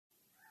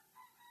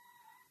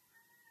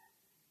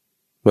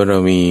เมื่อเรา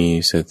มี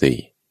สติ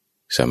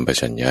สัมป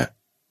ชัญญะ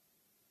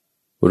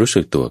รู้สึ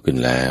กตัวขึ้น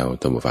แล้ว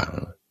ท่านผู้ฟัง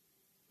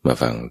มา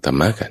ฟังธรร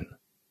มะกัน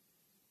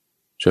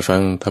จะฟั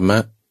งธรรมะ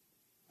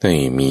ให้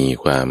มี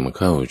ความ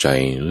เข้าใจ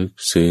ลึก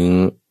ซึ้ง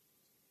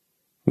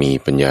มี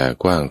ปัญญา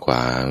กว้างขว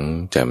าง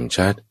แจ่ม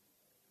ชัด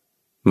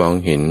มอง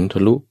เห็นท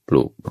ะลุป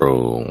ลุโปร่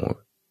ง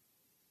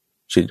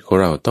จิตของ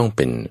เราต้องเ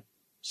ป็น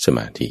สม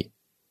าธิ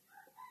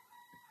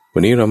วั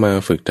นนี้เรามา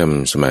ฝึกท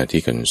ำสมาธิ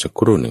กันสักค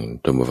รู่หนึ่ง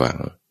ท่านผู้ฟัง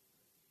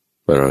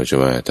เราจะ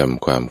มาท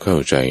ำความเข้า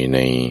ใจใน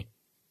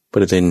ป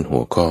ระเด็นหั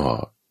วข้อ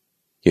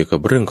เกี่ยวกับ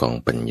เรื่องของ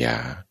ปัญญา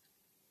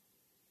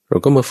เรา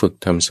ก็มาฝึก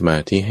ทำสมา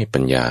ธิให้ปั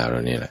ญญาเรา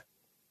เนี่ยแหละ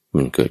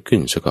มันเกิดขึ้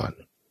นซะก่อน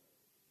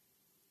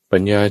ปั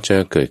ญญาจะ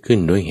เกิดขึ้น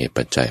ด้วยเหตุ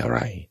ปัจจัยอะไร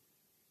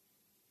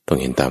ต้อง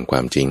เห็นตามควา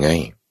มจริงไง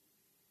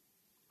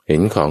เห็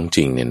นของจ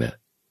ริงเนี่ยนะ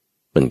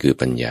มันคือ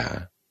ปัญญา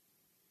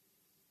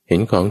เห็น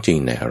ของจริง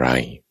ในอะไร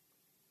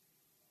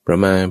เรา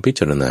มาพิจ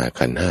ารณา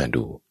ขันธ์ห้า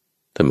ดู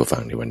ท่านผู้ฟั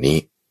งในวันนี้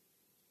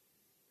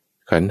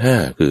ขันธ์ห้า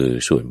คือ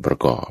ส่วนประ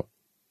กอบ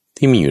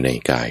ที่มีอยู่ใน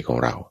กายของ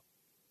เรา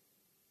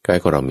กาย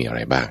ของเรามีอะไร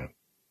บ้าง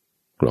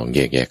ลองแย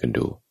กกัน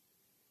ดู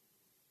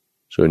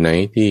ส่วนไหน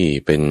ที่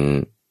เป็น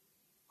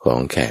ขอ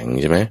งแข็ง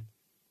ใช่ไหม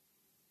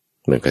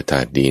นั่นก็ธ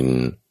าตุดิน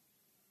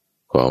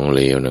ของเห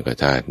ลวนั่นก็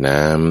ธาตุ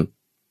น้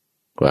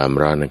ำความ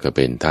ร้อนนั่นก็เ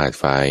ป็นธาตุ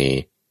ไฟ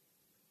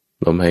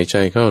ลมหายใจ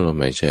เข้าลม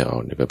หายใจออ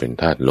กนั่นก็เป็น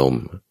ธาตุลม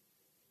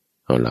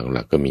เอาห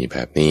ลักๆก็มีแบ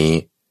บนี้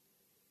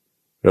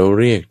เรา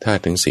เรียกธา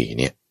ตุทั้งสี่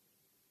เนี่ย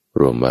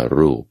รวมว่า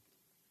รูป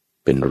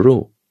เป็นรู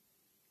ป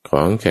ข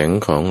องแข็ง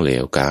ของเหล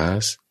วก๊า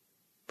ซ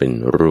เป็น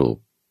รูป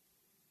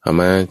เอา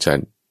มาจัด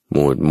ห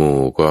มู่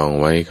กอง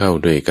ไว้เข้า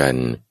ด้วยกัน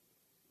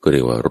ก็เรี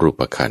ยกว่ารู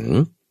ปขันธ์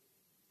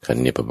ขัน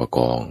ธ์เนี่ยประก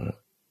อง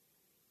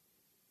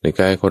ใน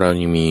กายของเรา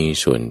ยังมี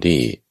ส่วนที่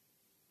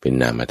เป็น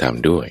นามธรรม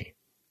ด้วย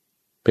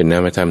เป็นน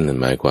ามธรรมนั่น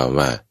หมายความ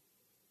ว่า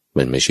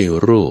มันไม่ใช่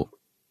รูป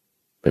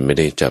มันไม่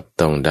ได้จับ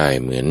ต้องได้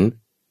เหมือน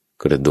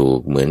กระดูก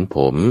เหมือนผ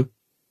ม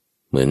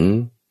เหมือน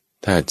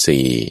ธาตุ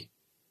สี่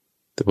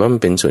แต่ว่ามัน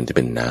เป็นส่วนที่เ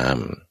ป็นนาม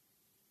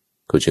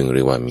ก็จึงเ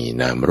รียกว่ามี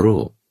นามรู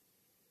ป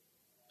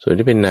ส่วน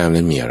ที่เป็นนาม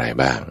นั้นมีอะไร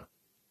บ้าง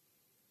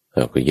เร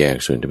าก็แยก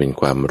ส่วนที่เป็น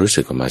ความรู้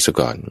สึกออกมาซะ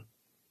ก่อน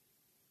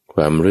ค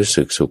วามรู้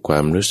สึกสุขควา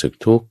มรู้สึก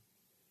ทุกข์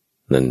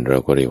นั่นเรา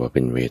ก็เรียกว่าเ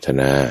ป็นเวท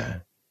นา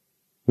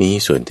มี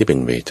ส่วนที่เป็น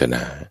เวทน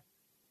า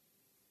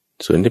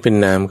ส่วนที่เป็น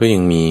นามก็ยั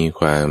งมี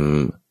ความ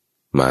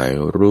หมาย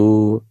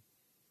รู้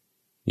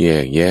แย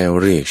กแยะ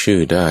เรียกชื่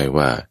อได้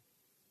ว่า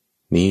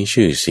นี้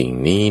ชื่อสิ่ง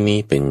นี้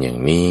เป็นอย่าง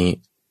นี้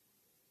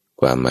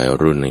ความหมาย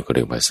รู้นั่นก็เ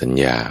รียกว่าสัญ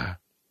ญา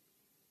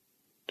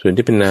ส่วน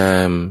ที่เป็นนา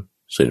ม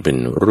ส่วนเป็น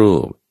รู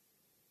ป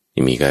ยั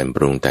งมีการป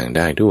รุงแต่งไ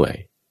ด้ด้วย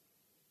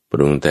ป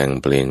รุงแต่ง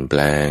เปลี่ยนแป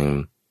ลง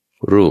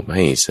รูปใ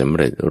ห้สำ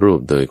เร็จรูป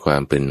โดยควา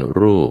มเป็น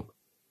รูป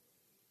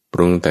ป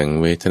รุงแต่ง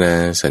เวทนา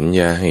สัญญ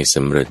าให้ส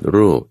ำเร็จ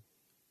รูป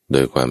โด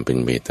ยความเป็น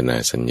เวทนา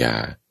สัญญา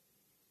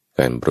ก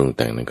ารปรุงแ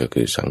ต่งนั้นก็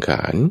คือสังข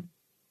าร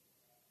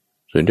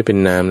ส่วนที่เป็น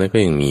นามนั้นก็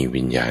ยังมี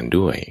วิญญาณ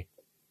ด้วย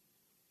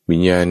วิ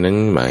ญญาณนั้น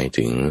หมาย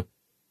ถึง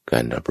กา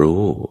รรับ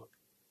รู้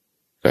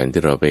การ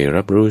ที่เราไป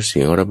รับรู้เสี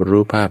ยงรับ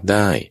รู้ภาพไ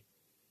ด้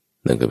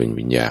นั่นก็เป็น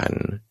วิญญาณ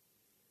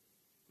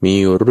มี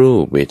รู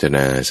ปเวทน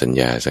าสัญ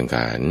ญาสังข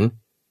าร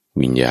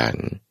วิญญาณ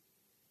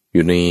อ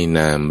ยู่ในน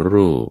าม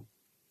รูป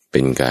เป็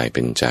นกายเ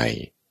ป็นใจ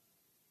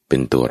เป็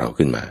นตัวเรา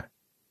ขึ้นมา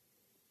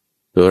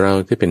ตัวเรา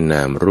ที่เป็นน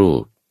ามรู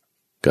ป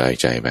กาย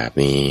ใจแบบ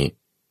นี้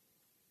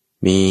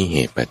มีเห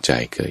ตุปัจจั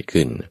ยเกิด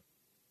ขึ้น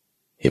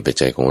เหตุปัจ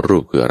จัยของรู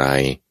ปคืออะไร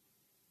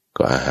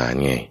ก็อาหาร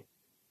ไง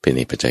เป็นเ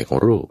หตุปัจจัยของ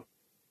รูป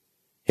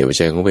เหตุปัจ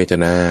จัยของเวท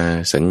นา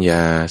สัญญ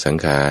าสัง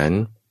ขาร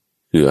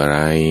คืออะไร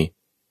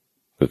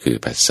ก็คือ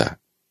ผัสสะ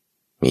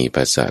มี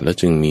ผัสสะแล้ว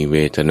จึงมีเว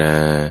ทนา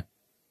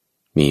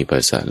มีผั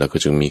สสะแล้วก็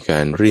จึงมีกา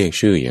รเรียก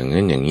ชื่ออย่าง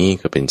นั้นอย่างนี้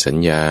ก็เป็นสัญ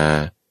ญา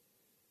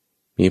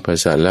มีผัส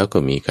สะแล้วก็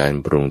มีการ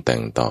ปรุงแต่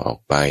งต่อออก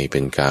ไปเป็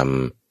นกรรม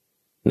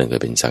นั่นก็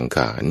เป็นสังข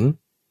าร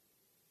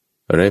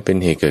อะไรเป็น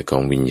เหตุเกิดขอ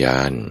งวิญญ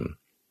าณ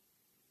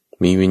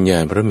มีวิญญา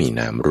ณเพราะมี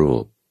นามรู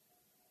ป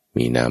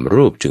มีนาม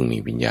รูปจึงมี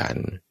วิญญาณ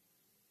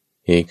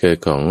เหตุเกิด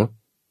ของ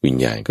วิญ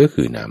ญาณก็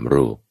คือนาม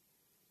รูป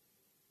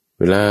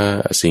เวลา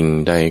สิ่ง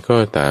ใดก็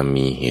ตาม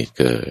มีเหตุ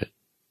เกิด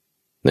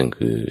นั่น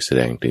คือแส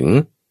ดงถึง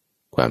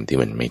ความที่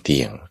มันไม่เ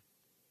ที่ยง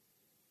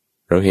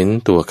เราเห็น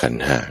ตัวขัน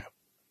ธ์ห้า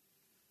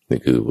นั่น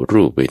คือ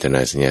รูปเวทนา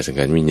สัญญาสังข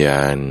ารวิญญ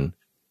าณ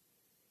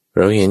เ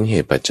ราเห็นเห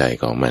ตุปัจจัย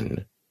ของมัน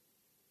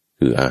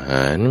คืออาห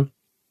าร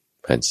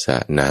ผัสสะ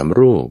นาม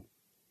รูป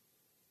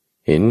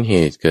เห็นเห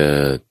ตุเกิ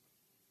ด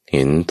เ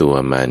ห็นตัว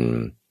มัน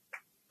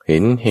เห็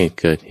นเหตุ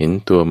เกิดเห็น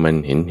ตัวมัน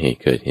เห็นเหตุ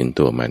เกิดเห็น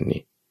ตัวมัน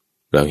นี่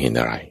เราเห็น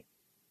อะไร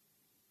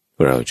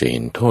เราจะเห็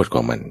นโทษข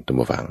องมันท่าน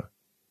ผู้ฟัง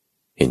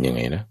เห็นยังไ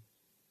งนะ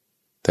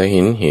ถ้าเ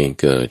ห็นเหตุ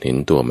เกิดเห็น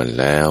ตัวมัน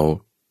แล้ว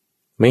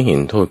ไม่เห็น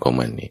โทษของ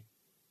มันนี่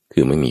คื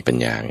อไม่มีปัญ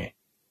ญาไง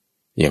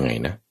ยังไง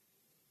นะ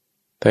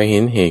ถ้าเห็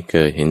นเหตุเ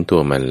กิดเห็นตั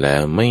วมันแล้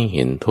วไม่เ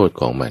ห็นโทษ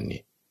ของมัน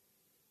นี่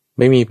ไ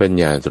ม่มีปัญ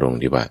ญาตรง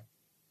ที่ว่า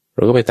เร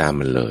าก็ไปตาม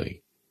มันเลย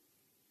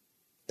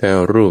แต่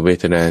รูปเว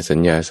ทนาสัญ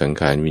ญาสัง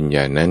ขารวิญญ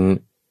าณนั้น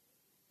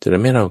จะท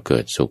ำให้เราเกิ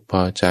ดสุขพ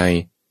อใจ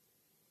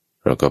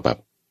เราก็แบบ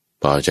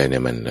พอใจใน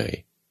มันเลย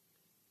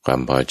ความ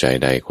พอใจ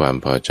ใดความ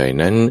พอใจ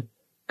นั้น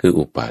คือ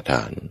อุปาท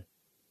าน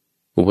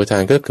อุปาทา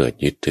นก็เกิด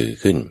ยึดถือ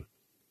ขึ้น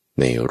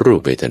ในรู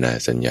ปเวทนา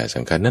สัญญาสั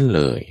งขารนั่นเ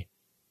ลย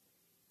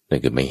นั่น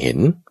คือไม่เห็น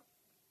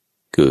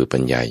คือปั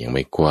ญญายังไ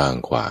ม่กว้าง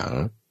ขวาง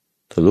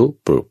ทะลุ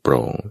ปลุกโป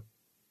ร่ง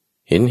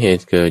เห็นเห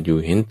ตุเกิดอยู่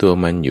เห็นตัว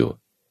มันอยู่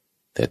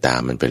แต่ตา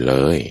มมันไปเล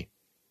ย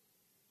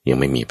ยัง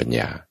ไม่มีปัญญ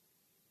า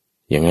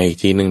ยังไงอีก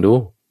ทีหนึ่งดู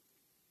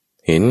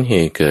เห็นเห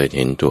ตุเกิดเ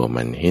ห็นตัว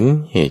มันเห็น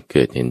เหตุเ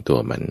กิดเห็นตัว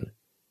มัน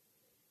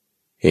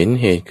เห็น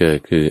เหตุเกิด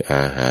คืออ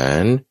าหา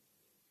ร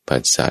ผั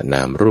สสะน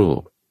ามรู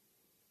ป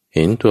เ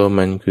ห็นตัว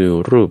มันคือ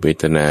รูปเว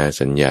ทนา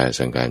สัญญา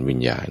สังขารวิญ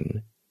ญาณ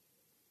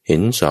เห็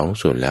นสอง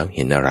ส่วนแล้วเ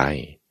ห็นอะไร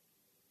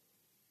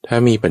ถ้า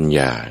มีปัญญ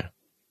า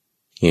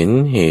เห็น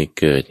เหตุ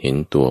เกิดเห็น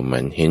ตัวมั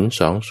นเห็น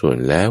สองส่วน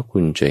แล้วคุ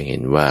ณจะเห็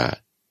นว่า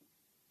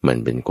มัน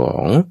เป็นขอ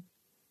ง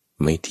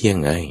ไม่เที่ยง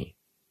ไง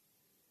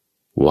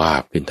วา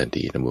บขึ้นทัน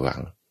ทีท่านผู้ฟั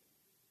ง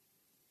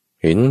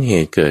เห็นเห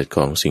ตุเกิดข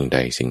องสิ่งใด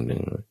สิ่งหนึ่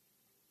ง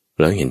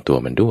แล้วเห็นตัว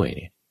มันด้วยเ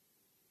นี่ย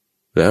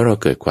แล้วเรา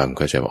เกิดความเ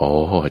ข้าใจว่าโอ้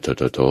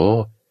โต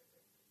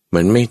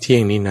มันไม่เที่ย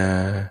งนี่นา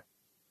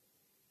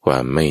ควา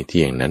มไม่เ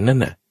ที่ยงนั้น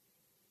น่ะ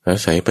อา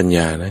ศัยปัญญ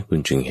านะคุณ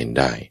จึงเห็น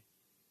ได้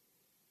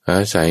อา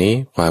ศัย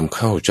ความเ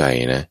ข้าใจ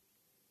นะ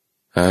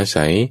อา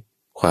ศัย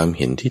ความเ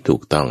ห็นที่ถู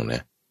กต้องน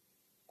ะ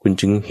คุณ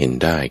จึงเห็น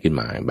ได้ขึ้น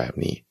มาแบบ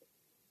นี้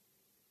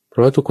เพรา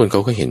ะว่าทุกคนเข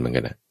าก็เห็นเหมือน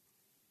กันนะ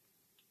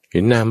เห็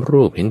นนาม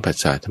รูปเห็นผัส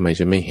สะทำไม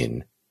จะไม่เห็น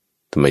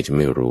ทำไมจะไ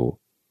ม่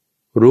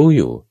รู้อ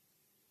ยู่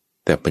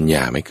แต่ปัญญ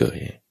าไม่เกิด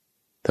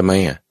ทำไม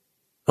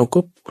เอาก็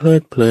เพลิ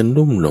ดเพลิน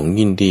ลุ่มหลง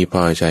ยินดีพ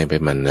อใจไป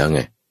มันแล้วไ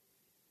ง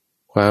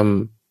ความ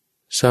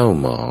เศร้า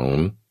หมอง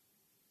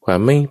ความ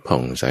ไม่ผ่อ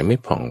งใสไม่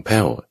ผ่องแผ้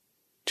ว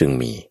จึง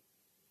มี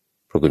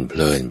เพราะคุณเพ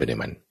ลินไปใน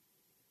มัน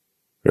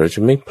เราจะ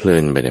ไม่เพลิ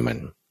นไปในมัน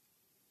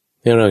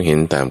ถ้าเราเห็น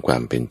ตามควา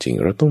มเป็นจริง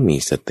เราต้องมี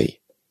สติ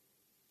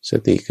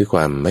คือคว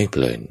ามไม่เพ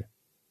ลิน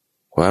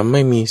ความไ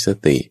ม่มีส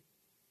ติ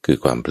คือ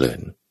ความเพลิน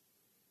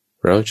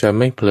เราจะ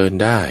ไม่เพลิน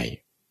ได้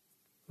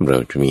เรา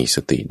จะมีส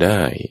ติไ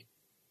ด้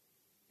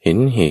เห็น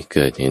เหตุเ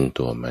กิดเห็น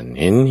ตัวมัน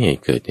เห็นเห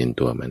ตุเกิดเห็น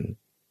ตัวมัน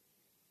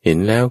เห็น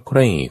แล้วใค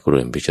ร่คร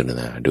วญพิจาร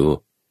ณาดู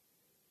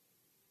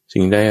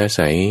สิ่งใดอา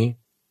ศัย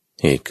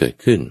เหตุเกิด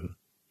ขึ้น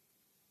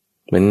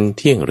มันเ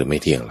ที่ยงหรือไม่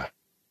เที่ยงล่ะ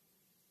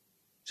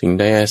สิ่ง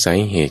ใดอาศัย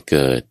เหตุเ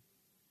กิด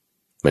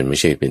มันไม่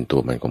ใช่เป็นตั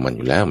วมันของมันอ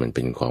ยู่แล้วมันเ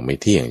ป็นของไม่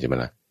เที่ยงใช่ไหม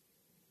ล่ะ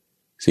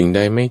สิ่งใด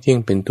ไม่เที่ยง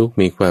เป็นทุกข์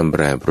มีความแป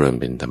รปรวน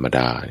เป็นธรรมด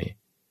านี่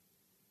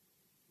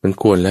มัน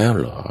ควรแล้ว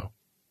เหรอ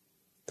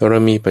ถ้าเรา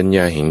มีปัญญ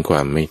าเห็นคว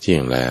ามไม่เที่ย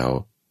งแล้ว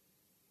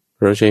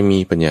เราจะมี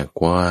ปัญญา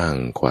กว้าง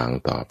ขวาง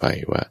ต่อไป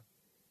ว่า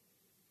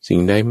สิ่ง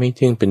ใดไม่เ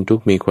ที่ยงเป็นทุก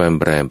ข์มีความ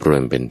แปรปรว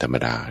นเป็นธรรม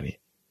ดานี่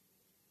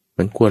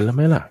มันควรแล้วไห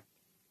มล่ะ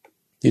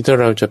ที่ถ้า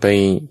เราจะไป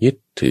ยึด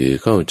ถือ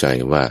เข้าใจ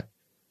ว่า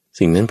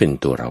สิ่งนั้นเป็น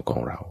ตัวเราขอ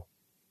งเรา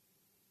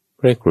ใ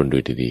กล้ครวญดู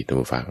ดีๆท่าน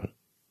ผู้ฟัง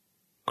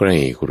ใกล้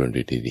ครวญ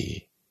ดูดี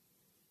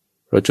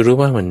ๆเราจะรู้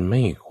ว่ามันไ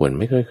ม่ควร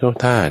ไม่ค่อยเข้า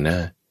ท่านะ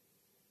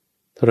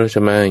ถ้าเราจะ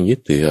มายึด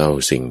ถือเอา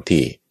สิ่ง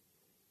ที่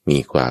มี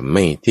ความไ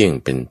ม่เที่ยง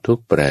เป็นทุก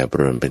ข์แปรปร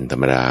วนเป็นธร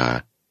รมดา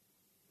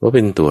ว่าเ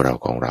ป็นตัวเรา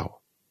ของเรา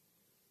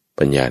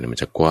ปัญญาเนี่ยมัน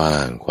จะกว้า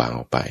งขวางอ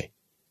อกไป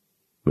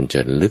มันจ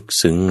ะลึก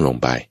ซึ้งลง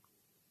ไป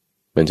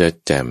มันจะ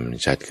แจ่ม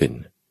ชัดขึ้น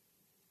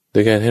โด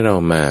ยการให้เรา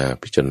มา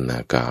พิจารณา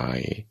กาย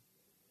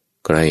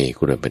ใกล้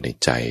คุณไปใน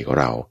ใจของ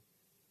เรา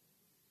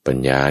ปัญ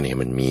ญาเนี่ย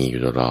มันมีอ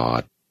ยู่ตลอ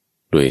ด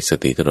ด้วยส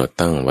ติที่เรา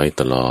ตั้งไว้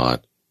ตลอด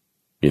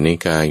อยู่ใน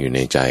กายอยู่ใน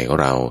ใจของ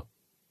เรา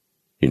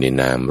อยู่ใน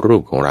นามรู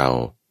ปของเรา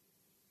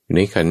อยู่ใ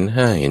นขันธ์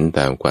ห้าเห็นต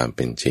ามความเ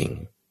ป็นจริง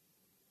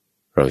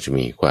เราจะ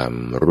มีความ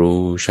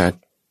รู้ชัด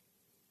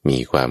มี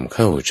ความเ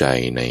ข้าใจ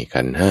ใน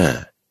ขันธ์ห้า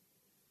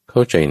เข้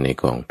าใจใน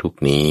กองทุก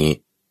นี้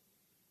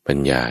ปัญ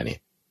ญาเนี่ย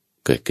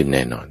เกิดขึ้นแ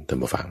น่นอนท่าน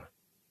ผู้ฟัง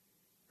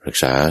รัก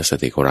ษาส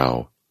ติของเรา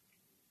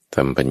ท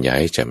ำปัญญา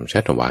ให้แจ่มชั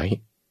ดเอาไว้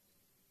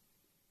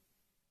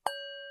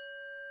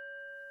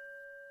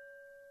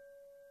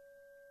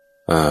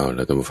แ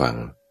ล้วท่านผู้ฟัง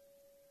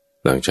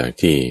หลังจาก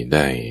ที่ไ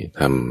ด้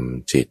ท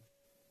ำจิต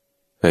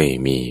ให้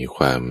มีค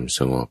วามส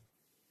งบ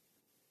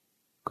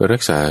ก็รั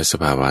กษาส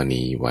ภาวะ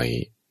นี้ไว้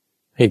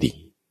ให้ดี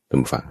ท่าน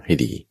ผู้ฟังให้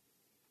ดี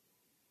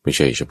ไม่ใ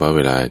ช่เฉพาะเว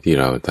ลาที่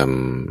เราท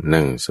ำ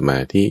นั่งสมา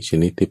ธิช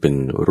นิดที่เป็น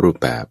รูป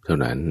แบบเท่า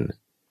นั้น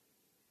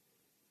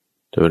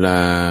แต่เวลา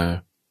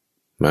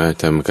มา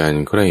ทำการ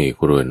ใคร่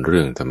ครวญเ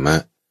รื่องธรรมะ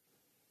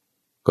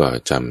ก็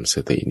จำส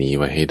ตินี้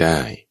ไว้ให้ได้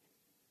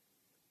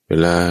เว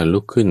ลาลุ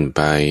กขึ้นไ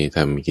ปท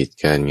ำกิจ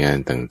การงาน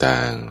ต่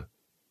าง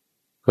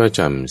ๆก็จ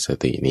ำส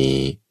ตินี้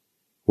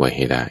ไว้ใ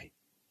ห้ได้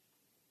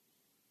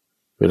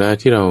เวลา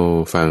ที่เรา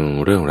ฟัง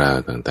เรื่องราว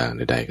ต่างๆใ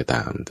ดๆก็ต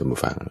ามท่านผู้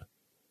ฟัง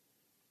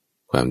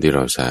ความที่เร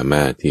าสาม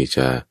ารถที่จ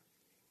ะ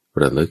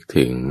ระลึก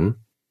ถึง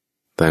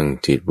ตั้ง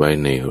จิตไว้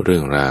ในเรื่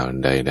องราว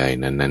ใด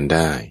ๆนั้นๆไ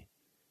ด้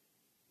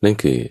นั่น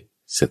คือ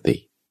สติ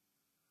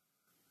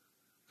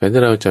การ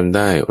ที่เราจำไ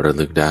ด้ระ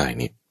ลึกได้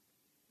นี่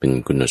เป็น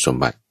คุณสม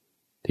บัติ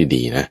ที่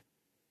ดีนะ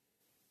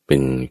เป็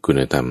นคุ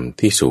ณธรรม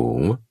ที่สูง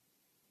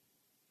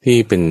ที่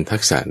เป็นทั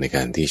กษะในก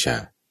ารที่จะ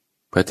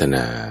พัฒน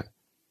า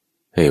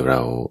ให้เรา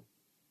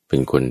เ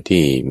ป็นคน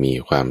ที่มี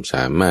ความส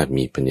ามารถ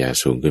มีปัญญา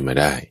สูงขึ้นมา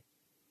ได้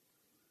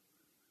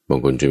บาง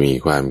คนจะมี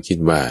ความคิด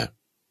ว่า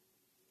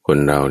คน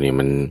เราเนี่ย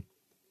มัน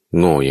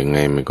โง่ยังไง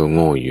มันก็โ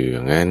ง่อยู่อย่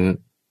างนั้น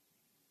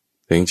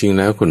แต่จริงๆแ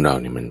ล้วคนเรา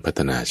เนี่ยมันพัฒ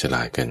นาฉล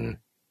าดกัน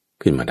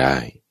ขึ้นมาได้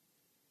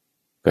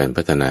การ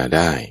พัฒนาไ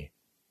ด้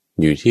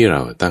อยู่ที่เร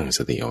าตั้งส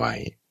ติเอาไว้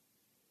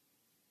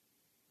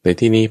ใน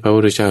ที่นี้พระพุ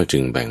ทธเจ้าจึ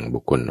งแบ่งบุ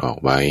คคลออก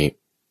ไว้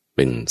เ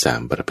ป็น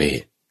3ประเภ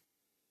ท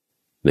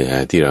เนื้อหา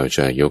ที่เราจ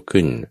ะยก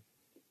ขึ้น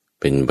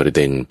เป็นประเ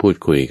ด็นพูด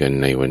คุยกัน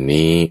ในวัน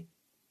นี้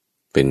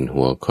เป็น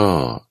หัวข้อ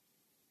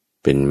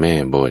เป็นแม่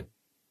บท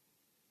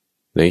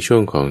ในช่ว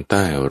งของใ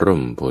ต้ร่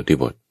มโพธิ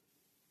บท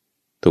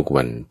ทุก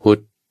วันพุ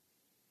ธ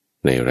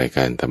ในรายก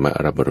ารธรรม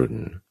รับอรุ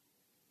ณ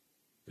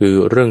คือ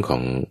เรื่องขอ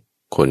ง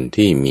คน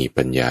ที่มี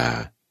ปัญญา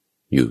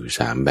อยู่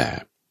3แบ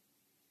บ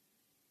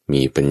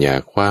มีปัญญา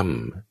คว่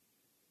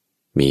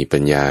ำมีปั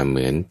ญญาเห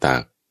มือนตั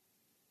ก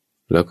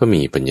แล้วก็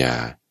มีปัญญา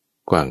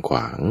กว้างขว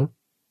าง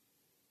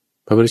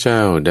พระพุทธเจ้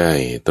าได้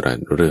ตรัส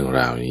เรื่องร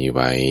าวนี้ไ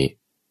ว้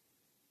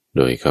โ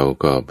ดยเขา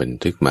ก็บัน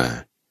ทึกมา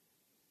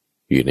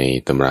อยู่ใน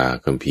ตำรา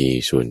คัมภีร์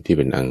ส่วนที่เ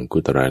ป็นอังคุ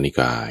ตรนิ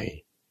กาย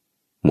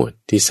หมวด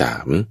ที่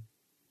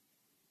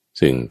3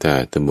ซึ่งถ้า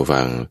ท่านผู้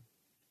ฟัง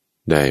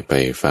ได้ไป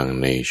ฟัง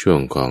ในช่วง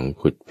ของ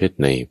ขุดเพชร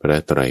ในพระ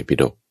ไตรปิ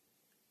ฎก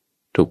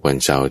ทุกวัน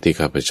เสาร์ที่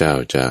ข้าพเจ้า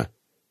จะ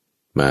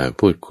มา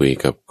พูดคุย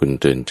กับคุณ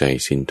เตือนใจ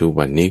สินทุว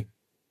รรณิก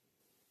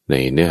ใน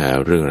เนื้อหา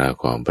เรื่องราว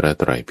ของพระ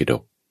ไตรปิฎ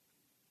ก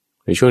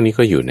ในช่วงนี้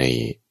ก็อยู่ใน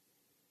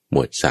หม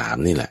วด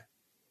3นี่แหละ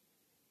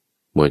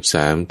หมวด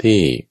3ที่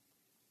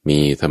มี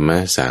ธรรมะ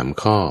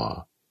3ข้อ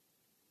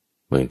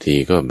บางที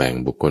ก็แบ่ง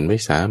บุคคลไว้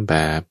3แบ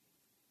บ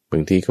บา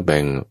งทีก็แบ่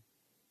ง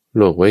โ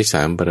ลกไว้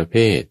3ประเภ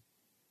ท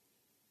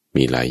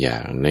มีหลายอย่า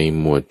งใน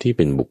หมวดที่เ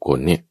ป็นบุคคล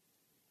เนี่ย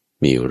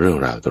มีเรื่อง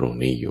ราวตรง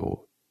นี้อยู่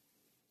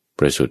ป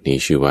ระสูตรนี้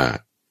ชื่อว่า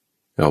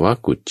อว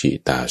กุจจิ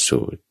ตา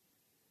สูตร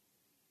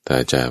ถ้า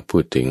จะพู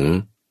ดถึง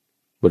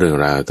เรื่อง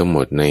ราวทั้งหม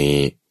ดใน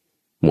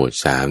หมวด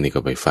3นี่ก็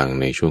ไปฟัง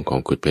ในช่วงของ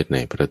ขุดเพชรใน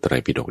พระไตร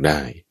ปิฎกได้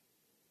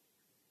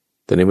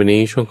แต่ในวัน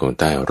นี้ช่วงของ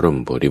ใต้ร่ม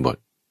โพธิบท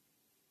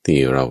ที่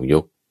เราย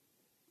ก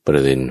ปร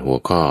ะเด็นหัว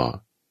ข้อ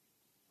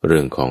เรื่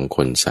องของค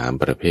น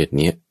3ประเภท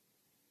นี้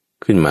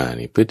ขึ้นมา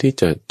นี่เพื่อที่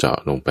จะเจาะ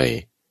ลงไป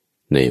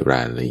ในร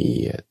ายละเ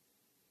อียด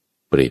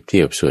เปรียบเที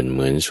ยบส่วนเห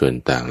มือนส่วน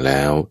ต่างแ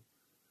ล้ว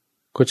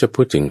ก็จะ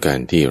พูดถึงการ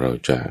ที่เรา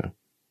จะ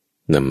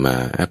นำมา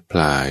แอพพ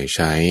ลายใ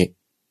ช้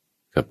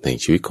กับใน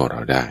ชีวิตของเร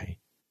าได้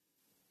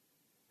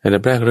อันดั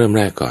บแรกเริ่มแ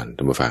รกก่อน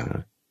ท่านผู้ฟัง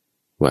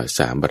ว่า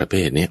3ประเภ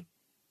ทนี้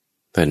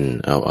ท่าน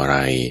เอาอะไร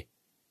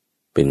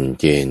เป็น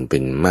เกณฑ์เป็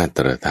นมาต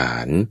รฐา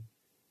น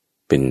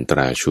เป็นตร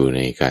าชูใ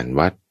นการ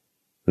วัด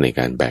ในก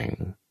ารแบ่ง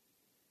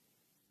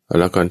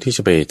แล้วก่อนที่จ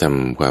ะไปท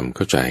ำความเ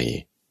ข้าใจ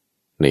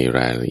ในร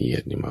ายละเอีย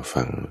ดนี่มา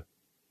ฟัง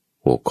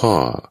หัวข้อ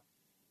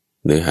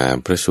เนื้อหา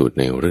พระสูตร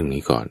ในเรื่อง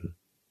นี้ก่อน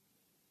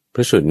พ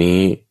ระสูตรนี้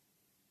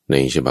ใน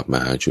ฉบับม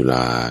หาจุฬ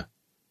า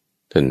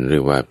ท่านเรี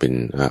ยกว่าเป็น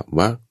อว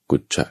กุ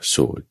จจ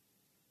สูตร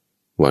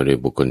ว่าโดย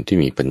บุคคลที่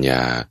มีปัญญ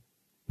า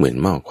เหมือน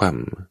หม้อคว่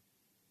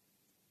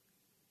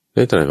ำไ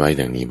ด้ตรัสไว้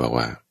ดังนี้บอก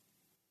ว่า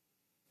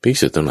ภิก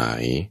ษุทั้งหลา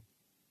ย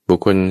บุค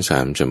คล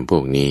3จำพว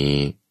กนี้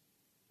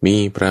มี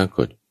ปราก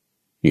ฏ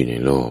อยู่ใน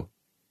โลก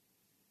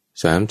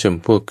3จ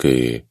ำพวกคื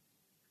อ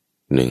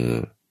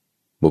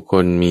 1. บุคค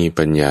ลมี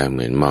ปัญญาเห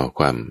มือนหม้อค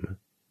ว่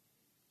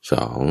ำ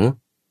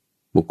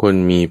 2. บุคคล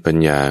มีปัญ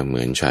ญาเห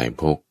มือนชาย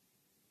พก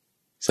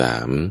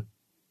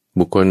 3.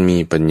 บุคคลมี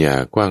ปัญญา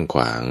กว้างข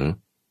วาง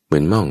เหมื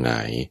อนหม้อหง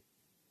าย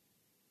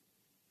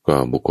ก็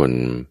บุคคล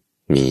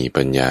มี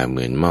ปัญญาเห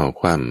มือนหม้อ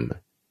คว่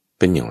ำเ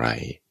ป็นอย่างไร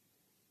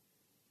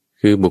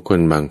คือบุคคล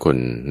บางคน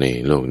ใน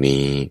โลก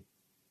นี้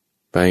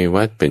ไป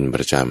วัดเป็นป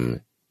ระจ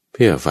ำเ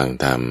พื่อฟัง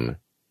ธรรม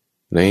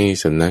ใน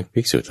สำนัก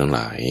ภิกษุทั้งหล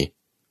าย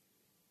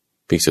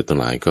ภิกษุทั้ง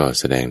หลายก็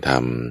แสดงธรร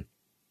ม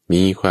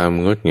มีความ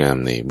งดงาม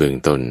ในเบื้อง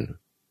ต้น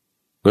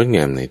งดง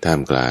ามในท่า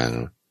มกลาง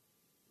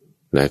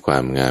และควา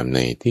มงามใน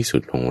ที่สุ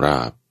ดของรอ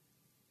บ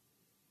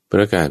ป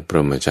ระกาศพร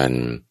หมจรร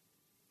ย์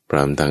พ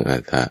ร้อมทั้งอร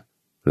รถะ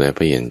และพ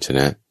ยัญชน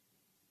ะ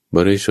บ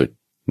ริสุทธิ์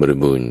บริ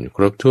บูรณ์ค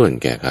รบถ้วน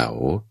แก่เขา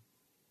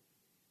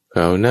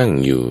นั่ง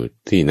อยู่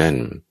ที่นั่น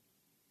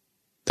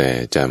แต่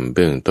จำเ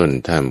บื้องต้น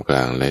ท่ามกล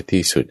างและ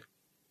ที่สุด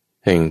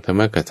แห่งธรร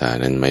มกถา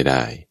นั้นไม่ไ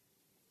ด้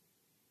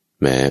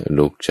แม้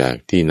ลุกจาก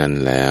ที่นั้น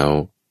แล้ว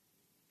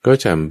ก็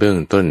จำเบื้อง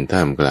ต้นท่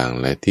ามกลาง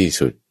และที่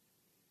สุด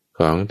ข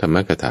องธรรม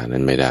กถานั้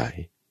นไม่ได้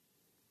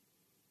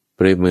เป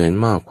รียบเหมือน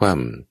หม้อคว่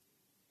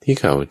ำที่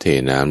เขาเท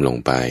น้ำลง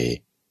ไป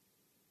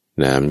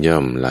น้ำย่อ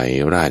มไหล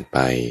ราดไป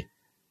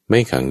ไม่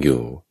ขังอ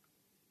ยู่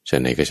ฉะ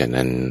นั้นก็ฉะ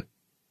นั้น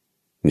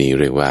นี่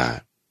เรียกว่า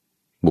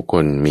บุคค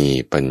ลมี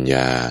ปัญญ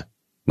า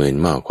เหมือน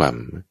หม้อคว่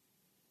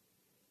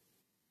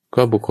ำ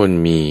ก็บุคคล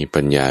มี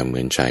ปัญญาเหมื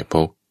อนชายพ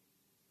ก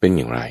เป็นอ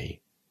ย่างไร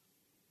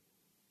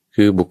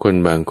คือบุคคล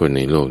บางคนใ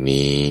นโลก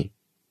นี้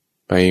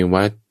ไป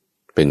วัด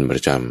เป็นปร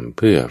ะจำเ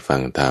พื่อฟั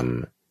งธรรม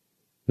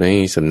ใน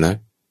สำนัก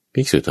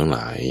ภิกษุทั้งหล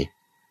าย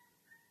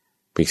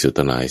ภิกษุ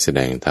ทั้งหลายแสด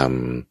งธรรม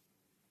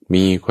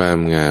มีความ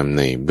งามใ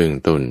นเบื้อง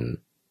ต้น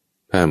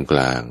ท่ามกล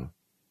าง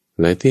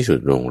และที่สุด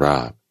ลงรอ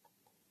บ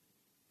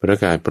ประ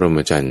กาศพรหม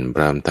จรรย์พ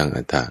ร้อมตั้ง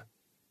อัฏฐะ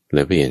แล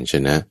ะพยัญช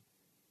นะ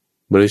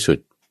บริสุท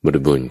ธิ์บ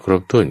ริบูรณ์คร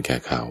บถ้วนแก่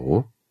เขา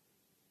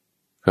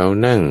เขา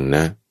นั่งณ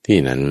ที่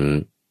นั้น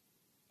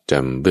จ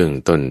ำเบื้อง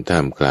ต้นท่า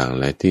มกลาง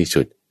และที่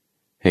สุด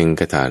แห่ง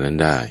คาถานั้น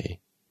ได้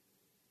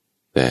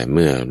แต่เ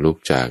มื่อลุก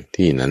จาก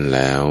ที่นั้นแ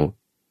ล้ว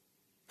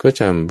ก็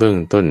จำเบื้อง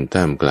ต้น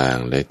ท่ามกลาง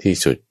และที่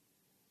สุด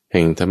แ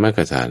ห่งธรรมก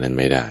ถานั้น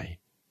ไม่ได้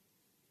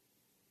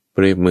เป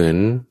รียบเหมือน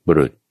บุ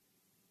รุษ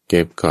เ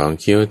ก็บของ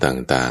เคี้ยว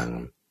ต่าง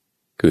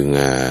ๆคือง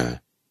า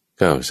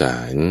ข้าวสา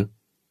ร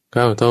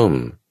ข้าวต้ม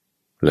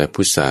และ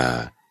พุทรา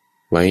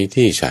ไว้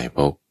ที่ฉายพ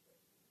ก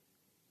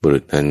บุรุ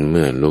ษนั้นเ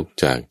มื่อลุก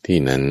จากที่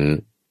นั้น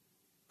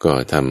ก็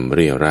ทำเ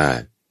รี่ยวรา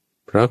ด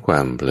เพราะควา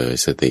มเผลอ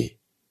สติ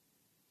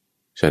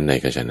ฉันใด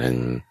ก็ฉะนั้น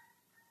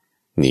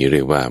นี้เรี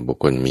ยกว่าบุค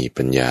คลมี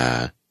ปัญญา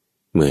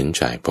เหมือน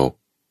ฉายพก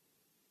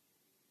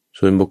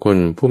ส่วนบุคคล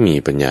ผู้มี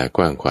ปัญญาก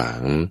ว้างขวา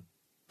ง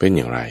เป็นอ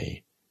ย่างไร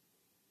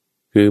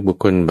คือบุค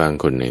คลบาง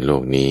คนในโล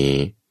กนี้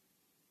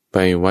ไป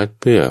วัด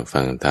เพื่อ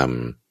ฟังธรรม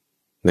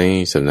ใน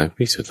สำนัก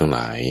ภิกษุทั้งหล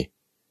าย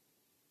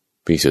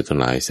ภิกษุทั้ง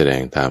หลายแสด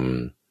งธรรม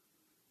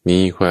มี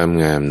ความ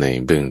งามใน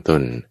เบื้องต้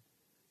น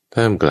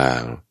ท่ามกลา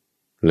ง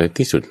และ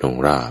ที่สุดลง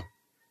รอบ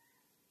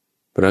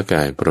ประก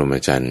าศพรหม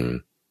จรรย์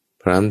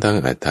พร้อมทั้ง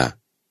อัฏฐะ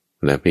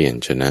และพยัญ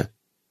ชนะ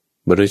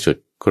บริสุท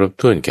ธิ์ครบ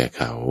ถ้วนแก่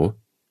เขา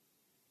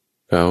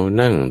เขา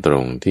นั่งตร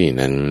งที่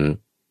นั้น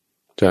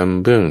จ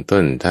ำเบื้อง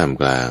ต้นท่าม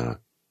กลาง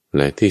แ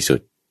ละที่สุ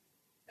ด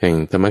แห่ง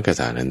ธรรมก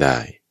ถานั้นได้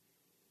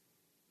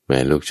แม้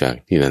ลุกจาก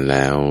ที่นั้นแ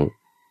ล้ว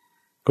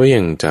ก็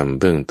ยังจำ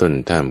เบื้องต้น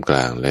ท่ามกล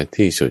างและ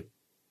ที่สุด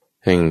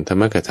แห่งธรร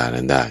มกถา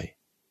นั้นได้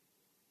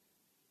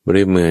บ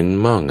ริเหมือน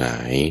หม้อหงา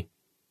ย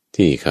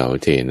ที่เขา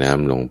เทน้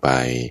ำลงไป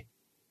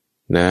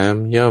น้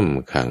ำย่อม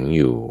ขังอ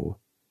ยู่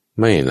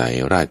ไม่ไหล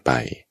ราดไป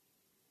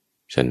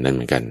ฉันนั้นเห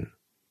มือนกัน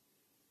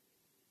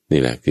นี่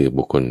แหละคือ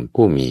บุคคล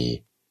ผู้มี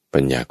ปั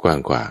ญญากว้าง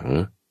ขวาง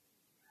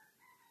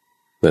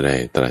ได้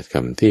ตรัสค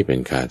ำที่เป็น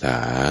คาถา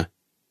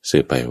สื่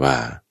อไปว่า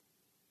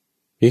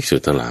ภิกษุ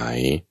ทั้งหลาย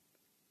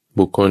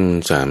บุคคล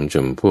สามจ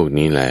ำพวก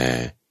นี้แล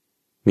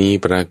มี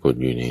ปรากฏ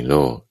อยู่ในโล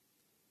ก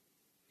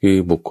คือ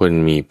บุคคล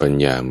มีปัญ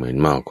ญาเหมือน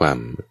หม้อคว่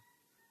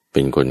ำเ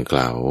ป็นคนเขล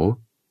า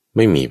ไ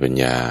ม่มีปัญ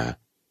ญา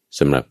ส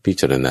ำหรับพิ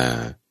จารณา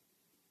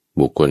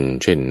บุคคล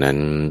เช่นนั้น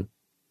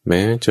แ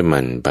ม้จะมั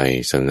นไป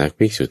สำนัก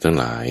ภิกษุทั้ง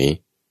หลาย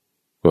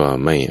ก็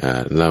ไม่อา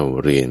จเล่า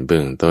เรียนเบื้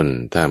องต้น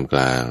ท่ามก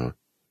ลาง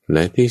แล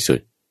ะที่สุด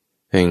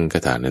แห่งคา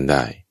ถานั้นไ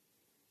ด้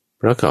เ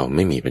พราะเขาไ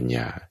ม่มีปัญญ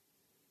า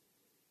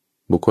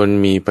บุคคล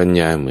มีปัญ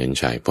ญาเหมือน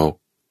ฉายพก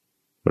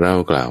เรา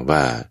กล่าวว่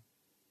า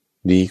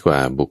ดีกว่า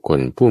บุคคล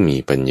ผู้มี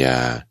ปัญญา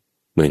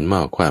เหมือนหม้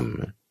อคว่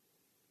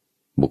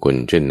ำบุคคล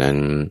เช่นนั้น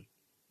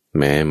แ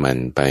ม้มัน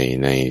ไป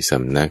ในส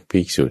ำนักภิ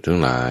กษุทั้ง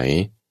หลาย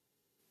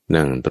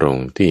นั่งตรง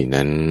ที่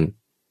นั้น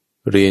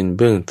เรียนเ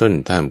บื้องต้น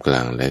ท่ามกล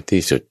างและ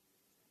ที่สุด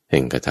แห่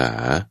งคาถา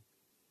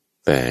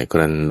แต่ค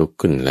รั้นลุก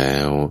ขึ้นแล้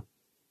ว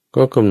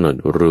ก็กำหนด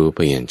รู้พ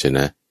ยัญชน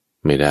ะ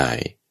ไม่ได้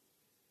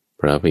เ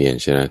พราะพยัญ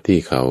ชนะที่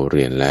เขาเ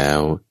รียนแล้ว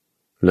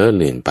เลอะเ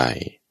ลือนไป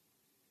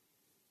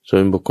ส่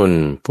วนบุคคล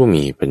ผู้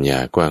มีปัญญา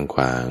กว้างข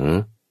วาง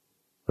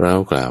เรา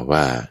กล่าว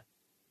ว่า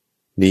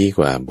ดีก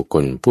ว่าบุคค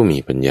ลผู้มี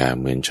ปัญญา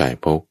เหมือนฉาย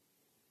พก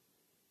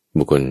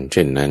บุคคลเ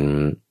ช่นนั้น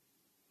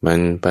มัน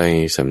ไป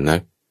สำนั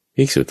ก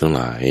ภิกษุทั้งห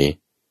ลาย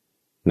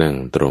นั่ง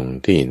ตรง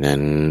ที่นั้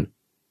น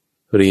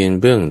เรียน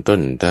เบื้องต้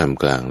นท่าม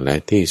กลางและ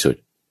ที่สุด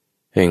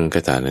แห่งค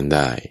าถานั้นไ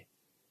ด้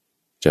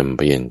จำพ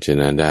ยัญช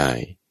นะได้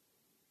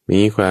มี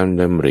ความ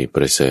ดำริป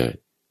ระเสริฐ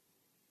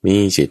มี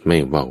จิตไม่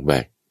บอกแบ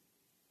ก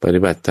ปฏิ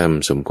บัติธรรม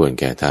สมควร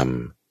แก่ธรรม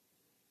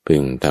พึ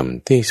งท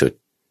ำที่สุด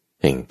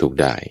แห่งทุกข์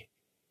ได้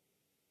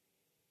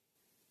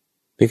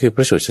นี่คือพ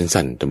ระสูตร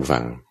สั้นๆท่านผู้ฟั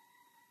ง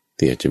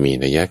ที่อาจจะมี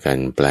นัยการ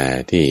แปล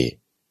ที่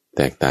แ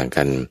ตกต่าง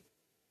กัน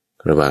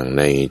ระหว่างใ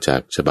นจา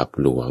กฉบับ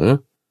หลวง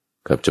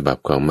กับฉบับ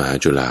ของมหา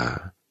จุฬา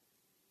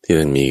ที่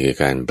ท่านมี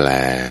การแปล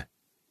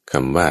ค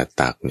ำว่า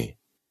ตักนี่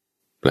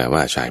แปลว่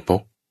าฉายพ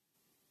ก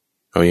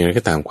เอาอย่างไร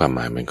ก็ตามความหม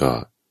ายมันก็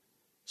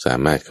สา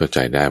มารถเข้าใจ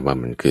ได้ว่า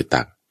มันคือ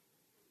ตัก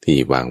ที่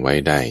วางไว้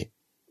ได้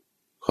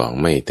ของ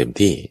ไม่เต็ม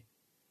ที่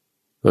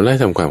เราได้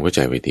ทำความเข้าใจ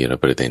ไว้ทีละ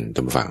ประเด็นท่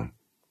านผู้ฟัง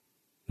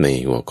ใน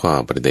หัวข้อ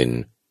ประเด็น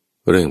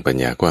เรื่องปัญ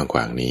ญากว้างขว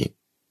างนี้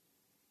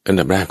อัน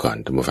ดับแรกก่อน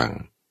ท่านผู้ฟัง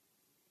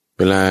เ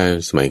วลา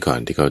สมัยก่อน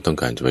ที่เขาต้อง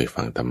การจะไป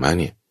ฟังธรรมะ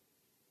เนี่ย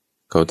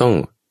เขาต้อง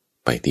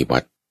ไปที่วั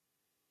ด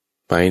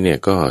ไปเนี่ย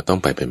ก็ต้อง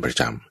ไปเป็นประ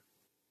จ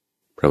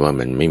ำเพราะว่า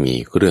มันไม่มี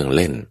เครื่องเ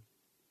ล่น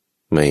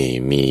ไม่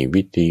มี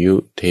วิทยุ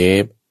เท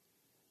ป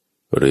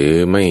หรือ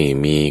ไม่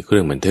มีเครื่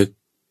องบันทึก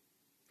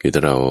คือถ้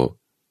าเรา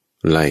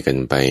ไล่กัน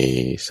ไป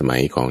สมั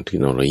ยของเทค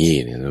โนโลยี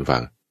เนี่ยท่านฟั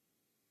ง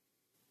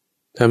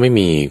ถ้าไม่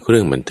มีเครื่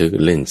องบันทึก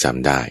เล่นซ้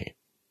ำได้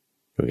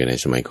ใน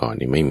สมัยก่อน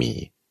นี่ไม่มี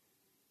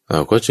เรา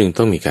ก็จึง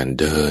ต้องมีการ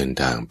เดิน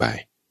ทางไป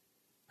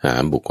หา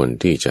บุคคล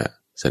ที่จะ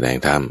แสดง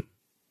ธรรม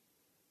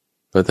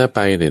พอถ้าไป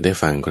ได้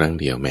ฟังครั้ง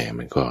เดียวแหม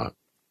มันก็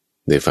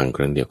ได้ฟังค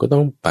รั้งเดียวก็ต้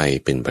องไป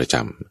เป็นประจ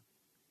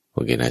ำโอ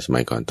เคนะสมั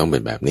ยก่อนต้องเป็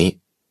นแบบนี้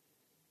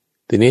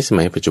ทีนี้ส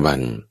มัยปัจจุบัน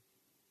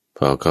พ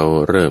อเขา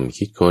เริ่ม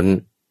คิดค้น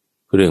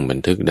เครื่องบัน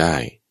ทึกได้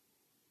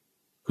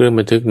เค รื่อง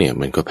บันทึกเนี่ย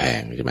มันก็แพ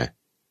งใช่ไหม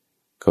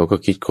เขาก็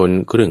คิดค้น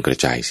เครื่องกระ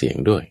จายเสียง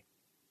ด้วย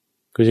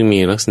ก็จึงมี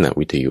ลักษณะ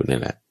วิทยุนี่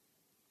แหละ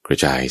กระ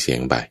จายเสียง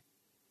ไป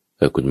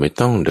คุณไม่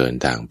ต้องเดิน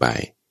ทางไป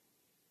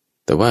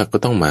แต่ว่าก็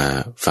ต้องมา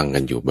ฟังกั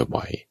นอยู่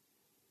บ่อย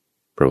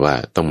ๆเพราะว่า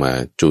ต้องมา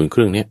จูนเค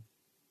รื่องเนี้ย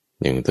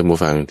อย่างท่านผู้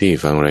ฟังที่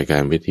ฟังรายกา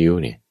รวิทยุ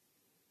เนี่ย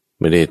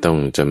ไม่ได้ต้อง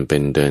จำเป็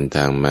นเดินท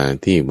างมา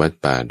ที่วัด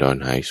ป่าดอน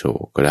หายโศ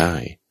กก็ได้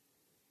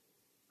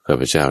ข้า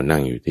พเจ้านั่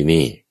งอยู่ที่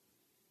นี่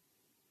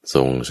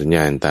ส่งสัญญ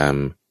าณตาม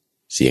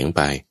เสียงไ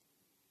ป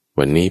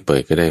วันนี้เปิ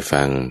ดก็ได้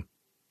ฟัง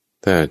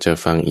ถ้าจะ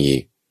ฟังอี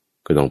ก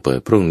ก็ต้องเปิด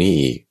พรุ่งนี้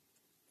อีก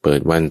เปิด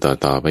วัน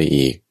ต่อไป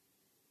อีก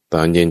ต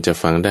อนเย็นจะ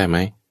ฟังได้ไหม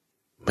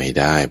ไม่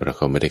ได้เพราะเข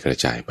าไม่ได้กระ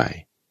จายไป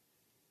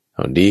เอ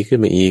าดีขึ้น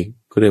มาอีก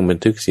เครื่องบัน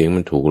ทึกเสียง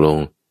มันถูกลง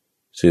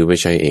ซื้อไว้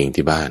ใช้เอง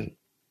ที่บ้าน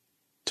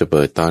จะเ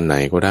ปิดตอนไหน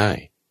ก็ได้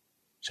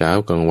เช้า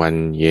กลางวัน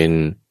เย็น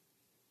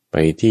ไป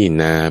ที่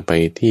นาไป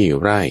ที่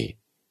ไร่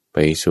ไป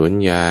สวน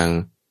ยาง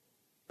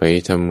ไป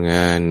ทำง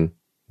าน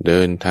เดิ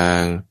นทา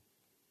ง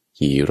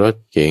ขี่รถ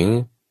เก๋ง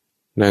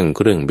นั่งเค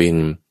รื่องบิน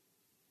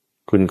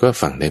คุณก็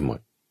ฟังได้หมด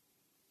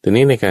ที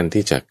นี้ในการ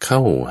ที่จะเข้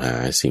าหา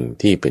สิ่ง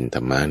ที่เป็นธ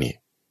รรมะเนี่ย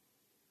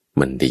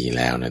มันดีแ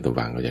ล้วนะตัว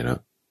ฟังก็จะเนา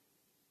ะ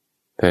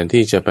แทน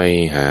ที่จะไป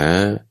หา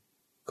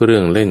เครื่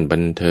องเล่นบั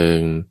นเทิง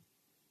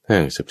ห้า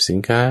งสรรพสิน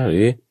ค้าหรื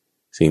อ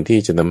สิ่งที่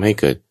จะทำให้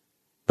เกิด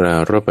ปรา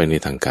รภไปใน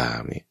ทางกา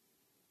มเนี่ย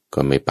ก็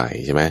ไม่ไป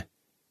ใช่ไหม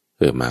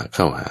มาเ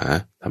ข้าหา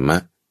ธรรมะ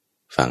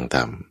ฟังธร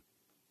รม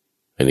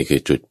อันนี้คื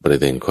อจุดประ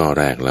เด็นข้อ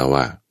แรกแล้ว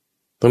ว่า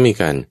ต้องมี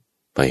การ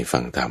ไปฟั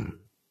งธรรม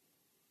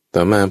ต่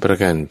อมาประ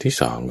การที่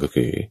สองก็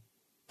คือ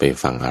ไป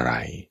ฟังอะไร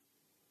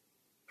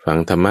ฟัง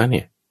ธรรมะเ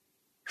นี่ย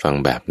ฟัง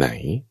แบบไหน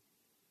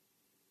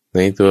ใน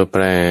ตัวแป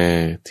ร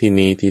ที่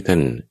นี้ที่ท่า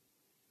น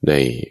ได้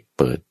เ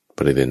ปิดป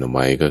ระเด็นเอาไ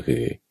ว้ก็คื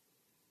อ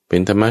เป็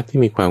นธรรมะที่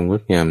มีความง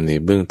ดงามใน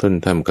เบื้องต้น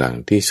ท่ามกลาง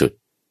ที่สุด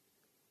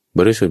บ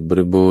ริสุทธิ์บ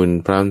ริบูรณ์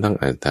พร้อมทั้ง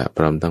อรรถะพ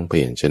ร้อมทั้งพ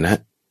ยัญชนะ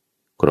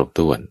ครบ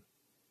ถ้วน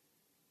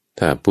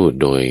ถ้าพูด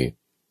โดย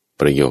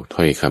ประโยค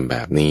ถ้อยคำแบ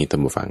บนี้ท่า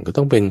นผู้ฟังก็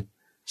ต้องเป็น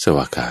สว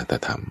ากาต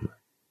ธรรม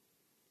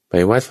ไป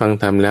วัดฟัง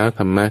ธรรมแล้วธ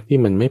รรมะที่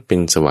มันไม่เป็น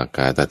สวาก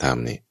าตธรรม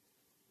เนี่ย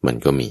มัน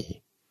ก็มี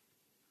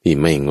ที่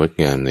ไม่งด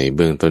งามในเ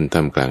บื้องต้นท่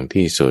ามกลาง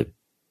ที่สุด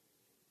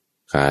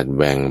ขาดแ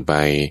บ่งไป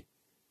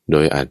โด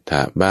ยอรรถ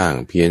ะบ้าง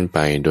เพี้ยนไป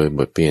โดยบ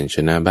ทเปลี่ยนช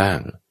นะบ้าง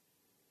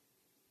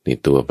นี่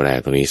ตัวแปร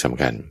ตรงนี้ส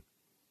ำคัญ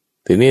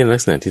ทีนี้ลัก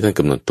ษณะที่ท่าน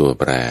กำหนดตัว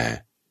แปร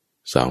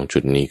สองจุ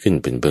ดนี้ขึ้น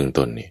เป็นเบื้อง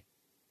ต้นเนี่ย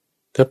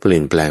ถ้าเปลี่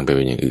ยนแปลงไปเ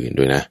ป็นอย่างอื่น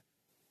ด้วยนะ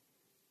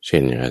เช่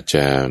นอาจจ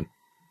ะ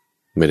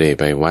ไม่ได้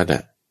ไปวัด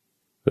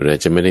หรือ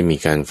จะไม่ได้มี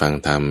การฟัง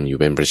ธรรมอยู่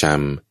เป็นประจ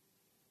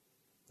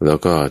ำแล้ว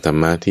ก็ธรร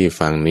มะที่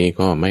ฟังนี้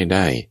ก็ไม่ไ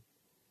ด้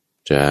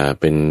จะ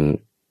เป็น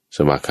ส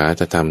วากขา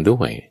ตธรรมด้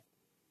วย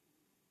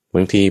บ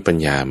างทีปัญ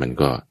ญามัน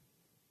ก็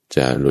จ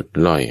ะหลุด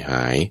ล่อยห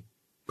าย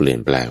เปลี่ยน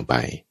แปลงไป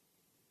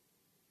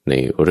ใน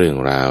เรื่อง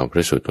ราวพร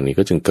ะสูตรตรงนี้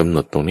ก็จึงกำหน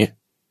ดตรงนี้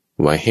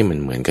ไว้ให้มัน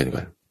เหมือนกันก่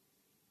อน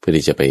เพื่อ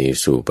ที่จะไป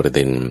สู่ประเ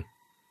ด็น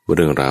เ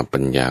รื่องราวปั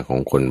ญญาของ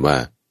คนว่า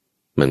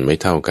มันไม่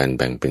เท่ากันแ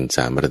บ่งเป็น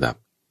3ระดับ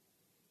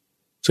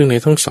ซึ่งใน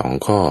ทั้ง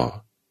2ข้อ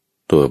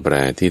ตัวแปร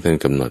ที่ท่าน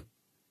กำหนด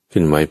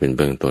ขึ้นไว้เป็นเ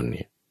บื้องต้นเ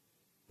นี่ย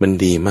มัน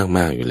ดีม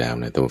ากๆอยู่แล้ว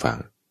นะท่านฟัง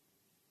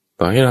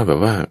ต่อให้เราแบ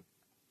บว่า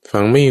ฟั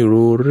งไม่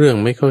รู้เรื่อง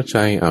ไม่เข้าใจ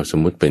เอาสม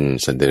มุติเป็น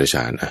สัตว์เดรัจฉ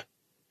าน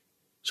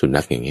สุ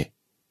นัขอย่างเงี้ย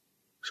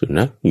สุ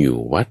นัขอยู่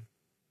วัด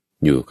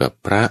อยู่กับ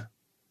พระ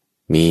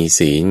มี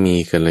ศีลมี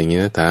กัลยา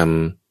ณธรรม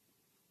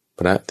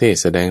พระเทศ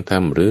แสดงธรร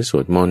มหรือส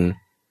วดมนต์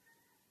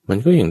มัน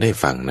ก็ยังได้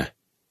ฟังนะ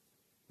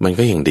มัน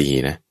ก็ยังดี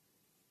นะ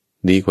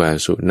ดีกว่า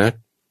สุนัข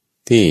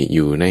ที่อ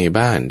ยู่ใน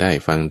บ้านได้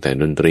ฟังแต่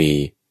ดนตรี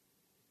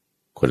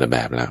คนละแบ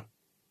บแล้ว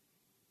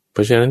เพร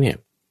าะฉะนั้นเนี่ย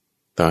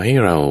ต่อให้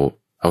เรา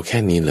เอาแค่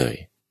นี้เลย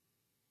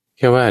แ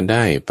ค่ว่าไ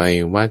ด้ไป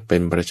วัดเป็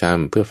นประจ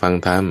ำเพื่อฟัง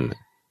ธรรม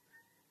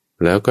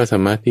แล้วก็ธร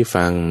รมะที่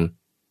ฟัง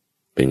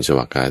เป็นสว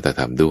ากขาต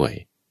ธรรมด้วย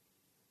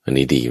อัน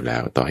นี้ดีอยู่แล้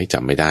วต่อให้จ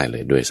ำไม่ได้เล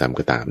ยด้วยซ้ำ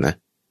ก็ตามนะ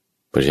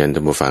เพราะฉะนั้นท่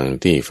านผู้ฟัง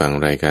ที่ฟัง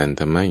รายการ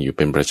ธรรมะอยู่เ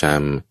ป็นประจ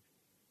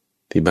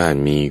ำที่บ้าน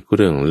มีเค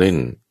รื่องเล่น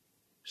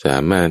สา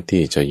มารถ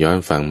ที่จะย้อน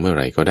ฟังเมื่อไ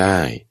หร่ก็ได้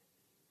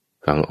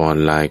ฟังออน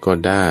ไลน์ก็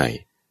ได้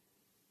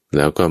แ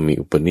ล้วก็มี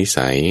อุปนิ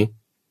สัย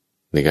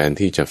ในการ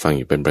ที่จะฟังอ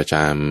ยู่เป็นประจ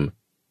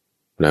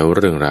ำแล้วเ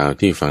รื่องราว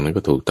ที่ฟังนั้น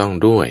ก็ถูกต้อง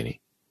ด้วยนี่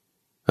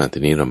ที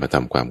นี้เรามาท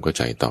ำความเข้าใ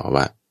จต่อ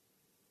ว่า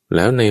แ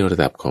ล้วในระ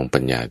ดับของปั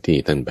ญญาที่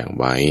ท่านแบ่ง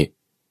ไว้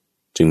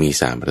จึงมี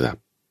3ระดับ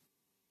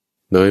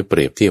โดยเป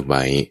รียบเทียบไ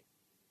ว้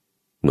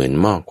เหมือน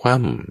หม้อคว่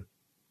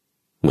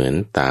ำเหมือน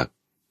ตัก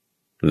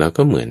แล้ว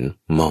ก็เหมือน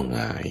หม้อหง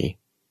าย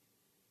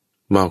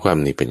หม้อคว่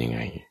ำนี่เป็นยังไง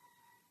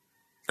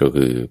ก็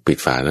คือปิด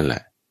ฝานั่นแหล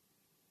ะ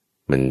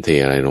มันเท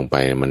อะไรลงไป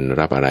มัน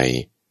รับอะไร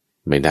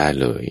ไม่ได้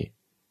เลย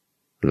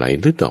ไหล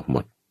ลึดออกหม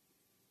ด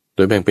โด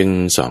ยแบ่งเป็น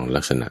2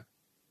ลักษณะ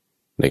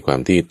ในความ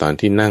ที่ตอน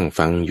ที่นั่ง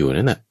ฟังอยู่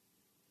นั่นน่ะ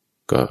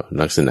ก็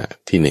ลักษณะ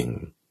ที่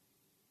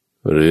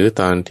1หรือ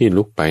ตอนที่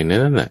ลุกไปนั่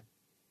นน่ะ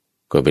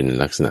ก็เป็น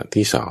ลักษณะ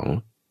ที่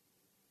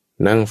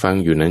2นั่งฟัง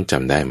อยู่นั้นจ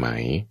ำได้ไหม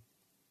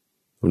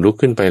ลุก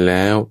ขึ้นไปแ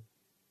ล้ว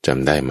จ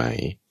ำได้ไหม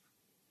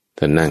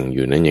ถ้านั่งอ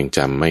ยู่นั้นยังจ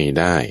ำไม่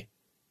ได้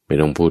ไม่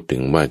ต้องพูดถึ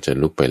งว่าจะ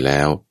ลุกไปแล้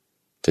ว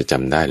จะจ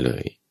ำได้เล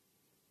ย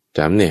จ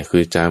ำเนี่ยคื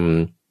อจ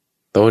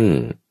ำต้น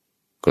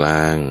กล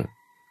าง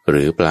ห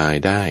รือปลาย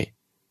ได้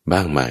บ้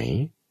างไหม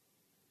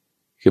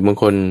คือบาง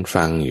คน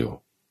ฟังอยู่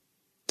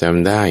จ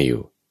ำได้อ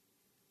ยู่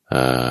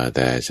แ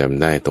ต่จ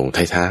ำได้ตรง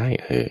ท้าย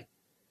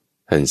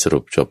ๆท่านสรุ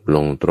ปจบล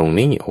งตรง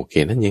นี้โอเค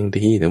นั่นยัง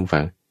ดีท่าน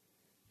ฟัง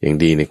ยัง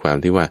ดีในความ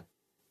ที่ว่า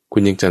คุ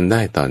ณยังจำไ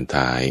ด้ตอน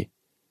ท้าย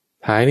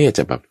เนี่ยจ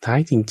ะแบบท้าย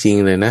จริง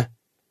ๆเลยนะ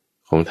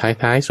ของ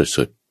ท้าย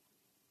สุด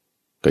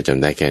ๆก็จ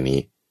ำได้แค่นี้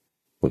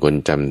บางคน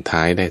จำ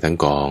ท้ายได้ทั้ง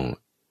กอง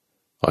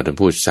ท่าน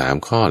พูด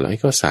3ข้อแล้ว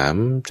ก็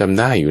3จำ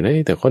ได้อยู่นะ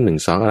แต่ข้อ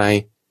1 2อะไร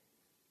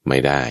ไม่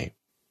ได้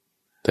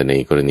แต่ใน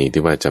กรณี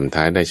ที่ว่าจำ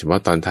ท้ายได้เฉพาะ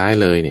ตอนท้าย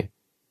เลยเนี่ย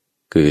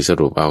คือส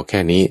รุปเอาแค่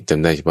นี้จ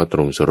ำได้เฉพาะต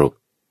รงสรุป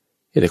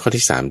แต่ข้อ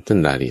ที่3ท่าน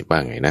รายละเอียดว่า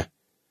ไงนะ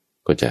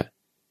ก็จะ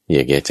แย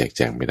กแยะแจกแ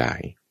จงไม่ได้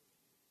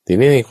ที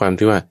นี้ในความ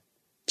ที่ว่า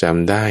จ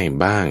ำได้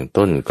บ้าง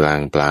ต้นกลา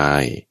งปลา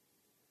ย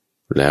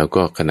แล้ว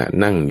ก็ขณะ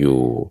นั่งอ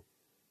ยู่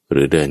ห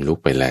รือเดินลุก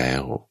ไปแล้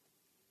ว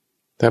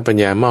ถ้าปัญ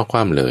ญามอกคว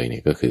ามเลยเนี่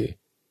ยก็คือ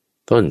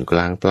ต้นกล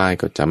างปลาย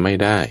ก็จำไม่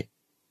ได้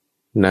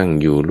นั่ง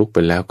อยู่ลุกไป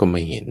แล้วก็ไ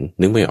ม่เห็น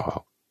นึกไม่ออ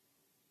ก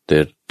แต่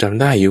จ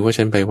ำได้อยู่ว่า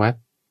ฉันไปวัด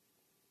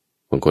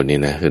บางคนนี่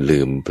นะลื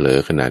มเผลอ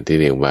ขนาดที่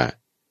เรียกว่า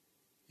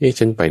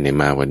ฉันไปไหน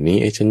มาวันนี้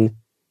ฉัน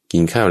กิ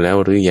นข้าวแล้ว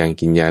หรือยัง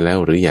กินยาแล้ว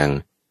หรือยัง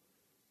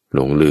หล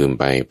งลืม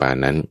ไปป่าน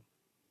นั้น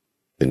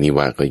แต่นี่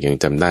ว่าก็ยัง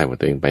จำได้ว่า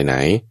ตัวเองไปไหน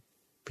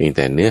เพียงแ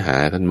ต่เนื้อหา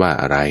ท่านว่า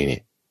อะไรเนี่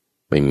ย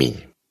ไม่มี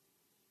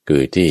คื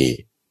อที่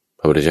พ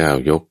ระพุทธเจ้า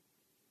ยก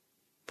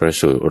พระ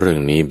สูตรเรื่อง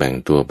นี้แบ่ง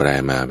ตัวแปร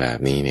มาแบบ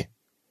นี้เนี่ย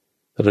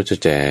เราจะ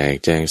แจก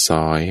แจงซ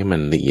อยให้มั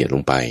นละเอียดล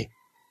งไป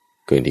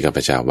เกินที่ข้าพ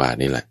เจ้าว่า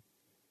นี่แหละ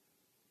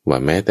ว่า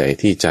แม้แต่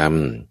ที่จ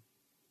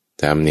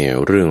ำเนี่ย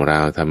เรื่องรา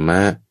วธรรม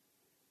ะ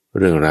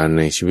เรื่องราว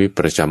ในชีวิต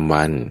ประจำ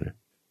วัน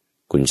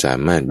คุณสา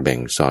มารถแบ่ง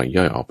ซอย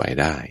ย่อยออกไป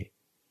ได้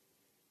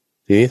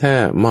ทีนี้ถ้า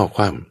หม้อค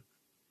ว่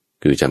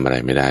ำคือจำอะไร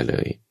ไม่ได้เล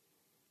ย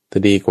ถ้า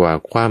ดีกว่า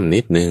คว่ำนิ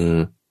ดนึง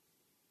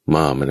ห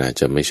ม้อมันอาจ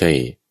จะไม่ใช่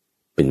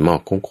เป็นหม้อ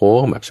โค้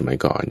งๆแบบสมัย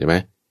ก่อนใช่ไหม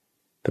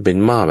ถ้าเป็น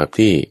หม้อแบบ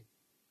ที่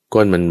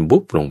ก้นมันบุ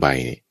บลงไป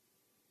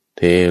เ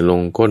ทล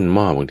งก้นห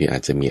ม้อบางทีอา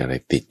จจะมีอะไร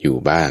ติดอยู่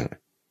บ้าง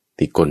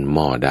ที่ก้นห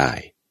ม้อได้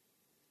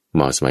ห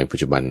ม้อสมัยปัจ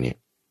จุบันเนี่ย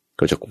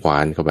ก็จะคว้า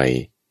นเข้าไป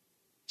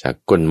จาก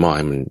ก้นหม้อใ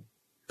ห้มัน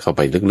เข้าไ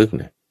ปลึกๆ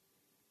เนี่ย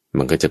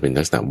มันก็จะเป็น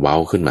ลักษณะเว้า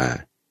ขึ้นมา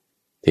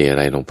เทอะ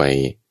ไรลงไป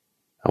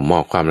เอาหม้อ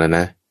คว่ำแล้วน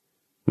ะ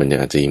มันยัง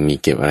อาจจะยังมี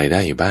เก็บอะไรได้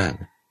อยู่บ้าง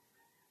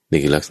นี่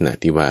คือลักษณะ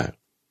ที่ว่า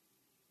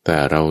แต่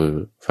เรา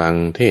ฟัง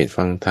เทศ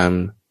ฟังธรรม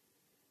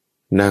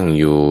นั่ง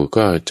อยู่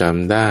ก็จ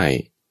ำได้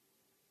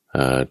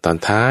ตอน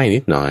ท้ายนิ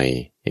ดหน่อย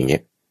อย่างเงี้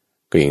ย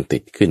ก็ยังติ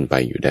ดขึ้นไป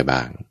อยู่ได้บ้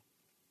าง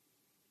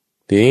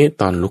ทีนี้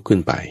ตอนลุกขึ้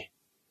นไป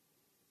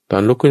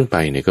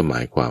เนี่ยก็หม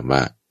ายความว่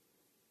า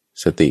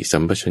สติสั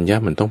มปชัญญะ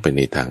มันต้องไปใ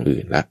นทาง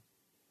อื่นละ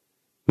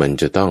มัน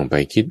จะต้องไป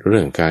คิดเรื่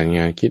องการง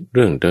านคิดเ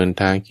รื่องเดิน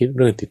ทางคิดเ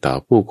รื่องติดต่อ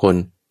ผู้คน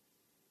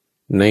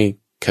ใน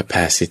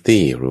capacity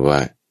หรือว่า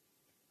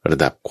ระ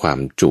ดับความ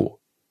จุ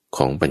ข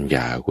องปัญญ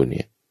าคุณเ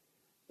นี่ย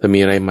ถ้ามี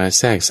อะไรมา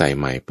แทรกใส่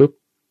ใหม่ปุ๊บ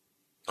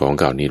ของ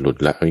เก่านี้หลุด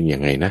ละยั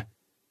งไงนะ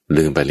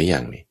ลืมไปหรือยั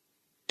งนี่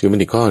ถือเป็น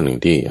อีกข้อหนึ่ง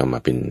ที่เอามา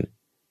เป็น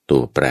ตั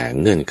วแปร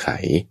เงื่อนไข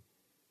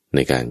ใน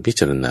การพิ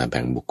จารณาแ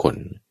บ่งบุคคล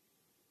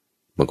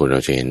บางคนเรา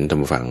จะเห็นท่าน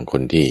ผู้ฟังค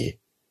นที่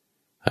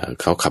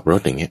เขาขับร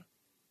ถอย่างเงี้ย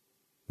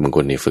บางค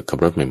นในฝึกขับ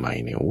รถใหม่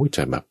ๆเนี่ยจ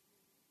ะแบบ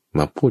ม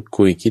าพูด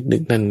คุยคิดนึ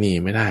กนั่นนี่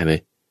ไม่ได้เลย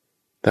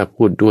ถ้า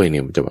พูดด้วยเนี่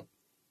ยมันจะแบบ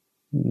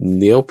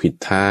เลี้ยวผิด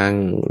ทาง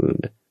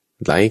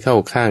ไหลเข้า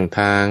ข้าง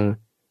ทาง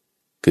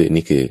คือ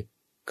นี่คือ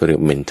ก็เรียก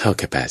mental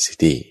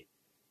capacity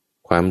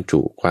ความจุ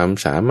ความ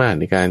สามารถ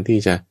ในการที่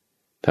จะ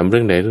ทำเรื่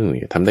องใดเรื่องหนึ่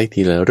งทำได้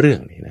ทีละเรื่อง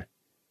นี่นะ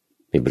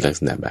นี่เป็นลัก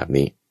ษณะแบบ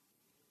นี้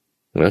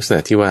ลักษณะ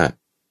ที่ว่า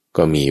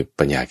ก็มี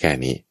ปัญญาแค่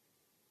นี้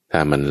ถ้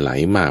ามันไหล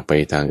มากไป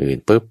ทางอื่น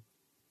ปุ๊บ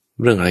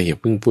เรื่องอะไรอย่า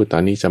เพิ่งพูดตอ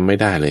นนี้จำไม่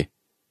ได้เลย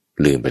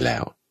ลืมไปแล้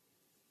ว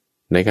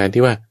ในการ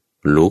ที่ว่า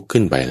ลุก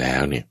ขึ้นไปแล้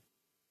วเนี่ย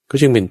ก็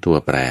จึงเป็นตัว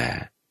แปร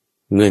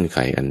เงื่อนไข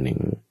อันหนึ่ง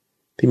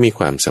ที่มีค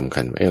วามสำ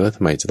คัญว่าแล้วท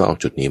ำไมจะต้องเอา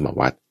จุดนี้มา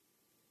วัด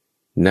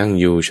นั่ง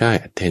อยู่ใช่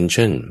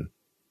attention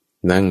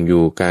นั่งอ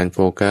ยู่การโฟ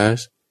กัส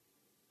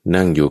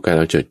นั่งอยู่การเ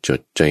อาจด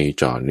ใจ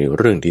จ่อในเ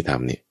รื่องที่ท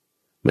ำเนี่ย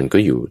มันก็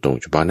อยู่ตรง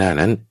เฉพาะหน้า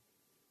นั้น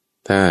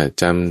ถ้า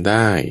จำไ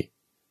ด้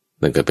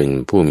นั่นก็เป็น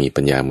ผู้มี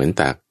ปัญญาเหมือน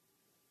ตัก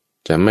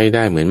จำไม่ไ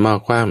ด้เหมือนหม้อ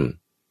คว่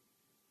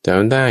ำจ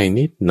ำได้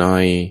นิดหน่อ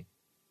ย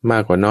มา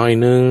กกว่าน้อย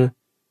นึง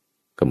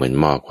ก็เหมือน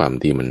หม้อคว่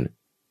ำที่มัน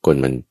ก้น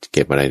มันเ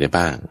ก็บอะไรได้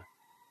บ้าง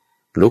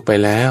ลุกไป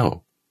แล้ว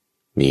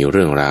มีเ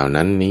รื่องราว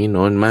นั้นนี้โ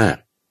น้นมาก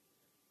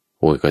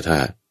โอ้ยก็ถ้า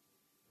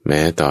แม้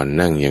ตอน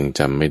นั่งยัง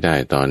จำไม่ได้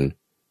ตอน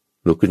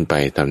ลุกขึ้นไป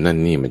ทำนั่น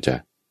นี่มันจะ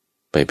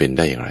ไปเป็นไ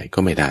ด้อย่างไรก็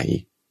ไม่ได้อี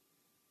ก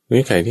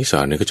วิธีที่สอ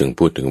นเนี่ยก็จึง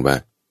พูดถึงว่า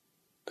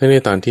ถ้าใน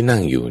ตอนที่นั่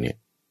งอยู่เนี่ย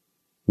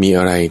มี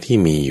อะไรที่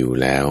มีอยู่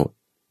แล้ว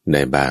ไ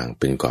ด้บ้าง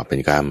เป็นกอบเป็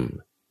นก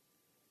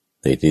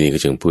ำในที่นี้ก็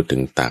จึงพูดถึ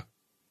งตัก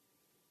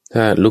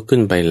ถ้าลุกขึ้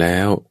นไปแล้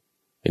ว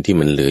ไอ้ที่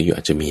มันเหลืออยู่อ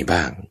าจจะมี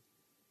บ้าง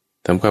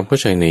ทำความเข้า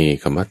ใจใน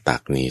คำว่าตั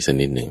กนี้สัก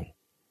นิดหนึ่ง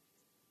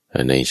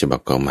ในฉบับ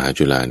ของมหา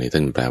จุฬาเนี่ยท่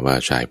านแปลว่า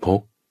ชายพก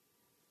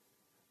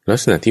ลัก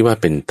ษณะที่ว่า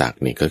เป็นตัก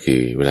นี่ก็คื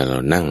อเวลาเรา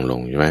นั่งล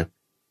งใช่ไหม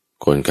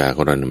โคนขาข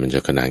องเราเนี่ยมันจะ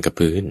ขนานกับ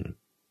พื้น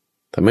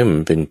ทำให้มั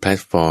นเป็นแพล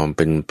ตฟอร์มเ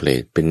ป็นเพล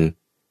ทเป็น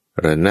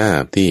ระนา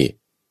บที่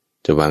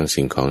จะวาง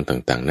สิ่งของ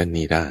ต่างๆนั่น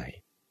นี่ได้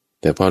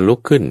แต่พอลุก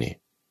ขึ้นเนี่ย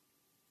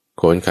โ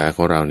คนขาข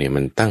องเราเนี่ย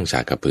มันตั้งฉา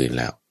กกับพื้น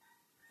แล้ว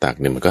ตัก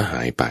เนี่ยมันก็ห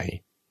ายไป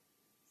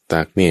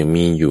ตักเนี่ย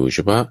มีอยู่เฉ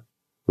พาะ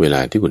เวล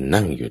าที่คุณ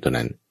นั่งอยู่ตอน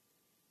นั้น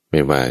ไ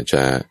ม่ว่าจ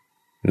ะ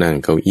นั่ง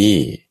เก้าอี้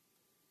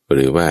ห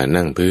รือว่า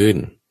นั่งพื้น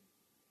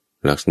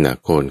ลักษณะ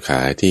โคนขา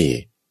ที่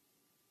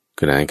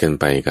ขนานกัน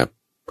ไปกับ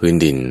พื้น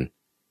ดิน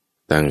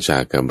ตั้งฉา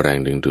กกับแรง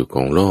ดึงดูดข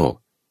องโลก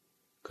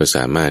ก็ส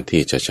ามารถ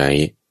ที่จะใช้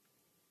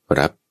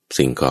รับ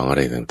สิ่งของอะไ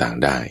รต่าง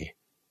ๆได้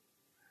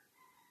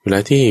เวลา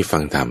ที่ฟั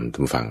งธรรมทุ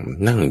กฝั่ง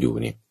นั่งอยู่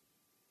เนี่ย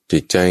จิ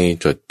ตใจ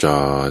จดจ่อ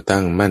ตั้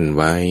งมั่น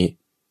ไว้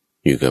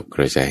อยู่กับก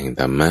ระแสแห่ง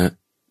ธรรมะ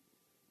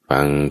ฟั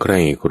งใคร่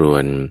ครว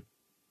ญ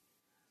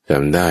จ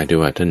ำได้ด้วย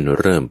ว่าท่าน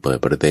เริ่มเปิด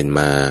ประเด็น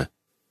มา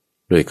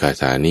ด้วยคา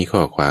ถานี้ข้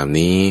อความ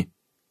นี้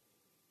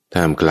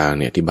ท่ามกลาง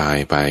เนี่ยอธิบาย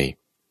ไป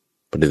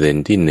ประเด็น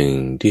ที่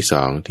1ที่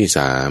2ที่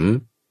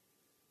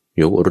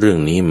3ยกเรื่อง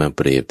นี้มาเ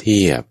ปรียบเ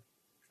ทียบ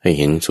ให้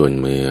เห็นส่วน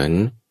เหมือน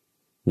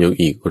ยก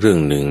อีกเรื่อง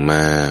หนึ่งม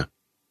า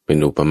เป็น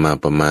อุปมาอุ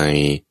ปไมย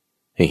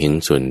ให้เห็น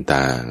ส่วน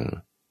ต่าง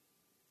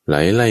ไหล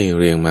ไล่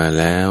เรียงมา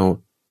แล้ว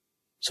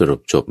สรุป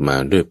จบมา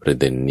ด้วยประ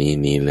เด็น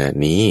นี้และ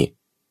นี้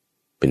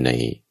เป็นใน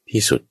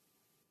ที่สุด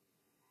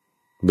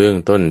เบื้อง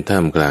ต้นท่า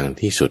มกลาง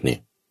ที่สุดเนี่ย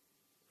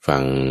ฟั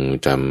ง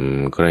จ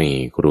ำใกล้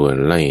ครวญ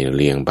ไล่เ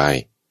รียงไป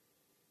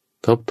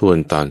ทบทวน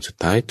ตอนสุด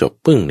ท้ายจบ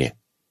ปึ้งเนี่ย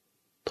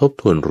ทบ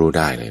ทวนรู้ไ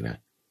ด้เลยนะ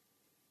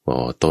ว่า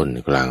ต้น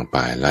กลางป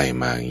ลายไล่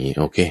มาอย่างนี้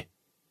โอเค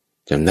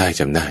จำได้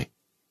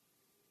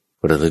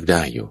ระลึกไ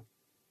ด้อยู่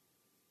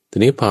ที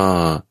นี้พอ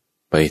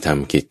ไปท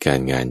ำกิจกา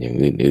รงานอย่าง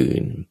อื่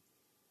น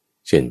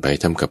ๆเช่นไป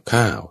ทำกับ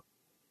ข้าว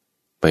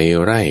ไป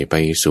ไร่ไป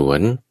สว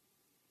น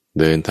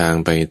เดินทาง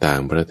ไปต่า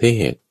งประเท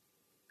ศ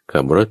ขั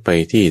บรถไป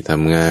ที่ท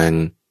ำงาน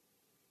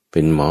เป็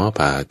นหมอ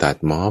ผ่าตัด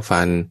หมอ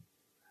ฟัน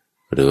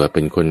หรือว่าเ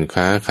ป็นคน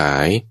ค้าขา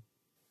ย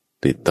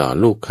ติดต่อ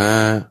ลูกค้า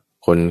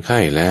คนไข้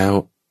แล้ว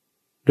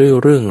ด้วย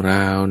เรื่องร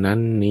าวนั้น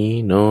นี้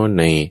โน้น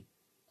ใน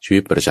ชีวิ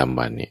ตประจำ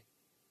วันเนี่ย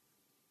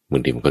บา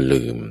งทีมันก็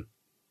ลืม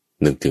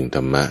นึกถึงธ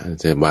รรมะ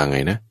จะว่าไง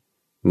นะ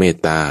เมต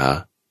ตาเหรอ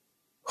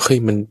เฮ้ย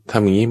มันท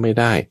ำอย่างนี้ไม่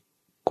ได้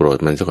โกรธ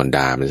มันซะก่อน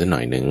ด่ามันซะหน่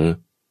อยหนึ่ง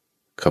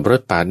ขับร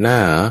ถปาดหน้า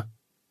เหรอ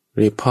เ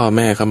รียกพ่อแ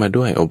ม่เข้ามา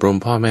ด้วยอบรม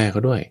พ่อแม่เข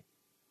าด้วย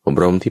อบ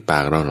รมที่ปา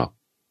กเราหรอก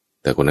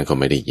แต่คนนั้นเขา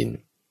ไม่ได้ยิน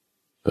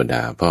ก็ด่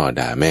าพ่อ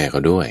ด่าแม่เข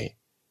าด้วย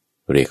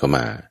เรียกเขาม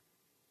า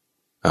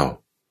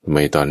ทำไม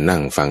ตอนนั่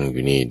งฟังอ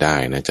ยู่นี่ได้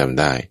นะจำ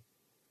ได้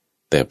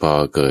แต่พอ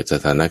เกิดส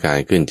ถานการ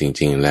ณ์ขึ้นจ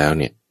ริงๆแล้ว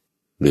เนี่ย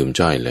ลืม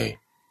จ้อยเลย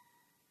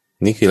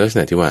นี่คือลักษ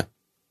ณะที่ว่า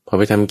พอไ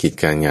ปทำกิจ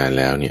การงาน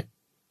แล้วเนี่ย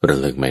ระ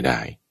ลึกไม่ได้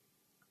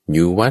อ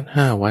ยู่วัด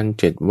5 วัน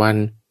7 วัน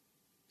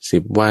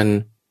10 วัน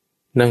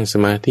นั่งส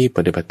มาธิป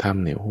ฏิบัติธรรม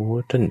เนี่ยโอ้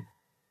ท่าน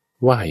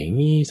ว่าอย่าง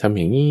นี้ทำอ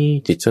ย่างนี้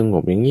จิตสง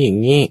บอย่าง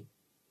นี้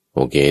โอ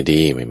เค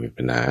ดีไม่มี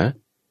ปัญหา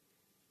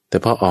แต่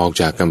พอออก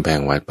จากกำแพง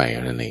วัดไป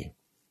นั่นเอง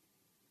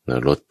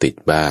รถติด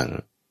บ้าง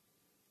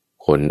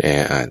คนแอ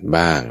อัด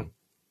บ้าง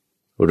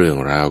เรื่อง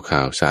ราวข่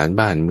าวสาร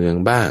บ้านเมือง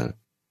บ้าง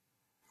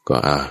ก็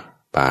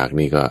ปาก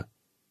นี่ก็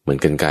เหมือน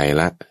กันไกล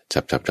ละจั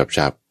บ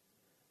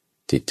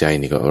จิตใจ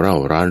นี่ก็เร่า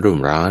ร้อนรุ่ม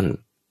ร้อน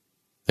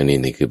อัน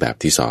นี้คือแบบ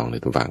ที่2เล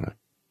ยทุกฝั่ง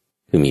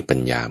คือมีปัญ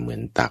ญาเหมือ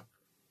นตัก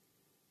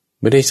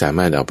ไม่ได้สาม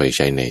ารถเอาไปใ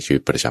ช้ในชีวิ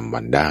ตประจำวั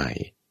นได้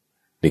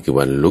นี่คือ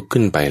วันลุก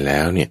ขึ้นไปแล้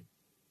วเนี่ย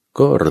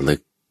ก็ระลึ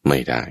กไม่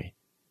ได้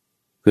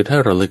คือถ้า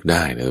ระลึกไ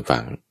ด้นะทุก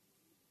ฝั่ง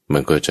มั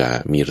นก็จะ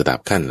มีระดับ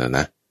ขั้นแล้วน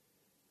ะ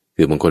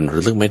คือบางคนร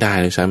ะลึกไม่ได้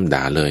เลยซ้ำ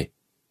ด่าเลย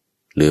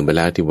ลืมไปแ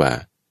ล้วที่ว่า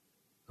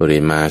เรี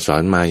ยนมาสอ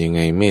นมายังไ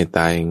งเมตต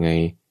ายังไง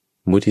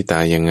มุทิตา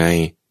ยังไง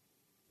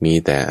มี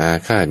แต่อา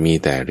ฆาตมี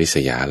แต่ริษ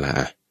ยาละ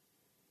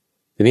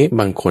ทีนี้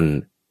บางคน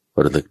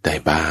ระลึกได้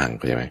บ้างเ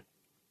ข้าใจไหม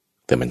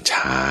แต่มัน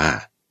ช้า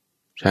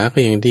ก็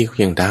ยังดีก็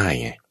ยังได้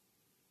ไง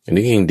อัน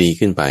นี้ก็ยังดี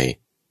ขึ้นไป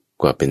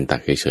กว่าเป็นตั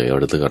กเฉย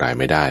ๆระลึกอะไร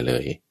ไม่ได้เล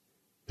ย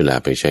เวลา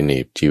ไปใช้ใน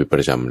ชีวิตป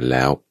ระจำแ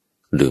ล้ว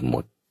ลืมหม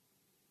ด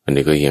อัน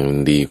นี้ก็ยัง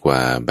ดีกว่า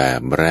แบ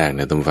บแรก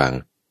นะท่านฟัง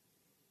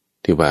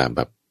ที่ว่าแบ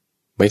บ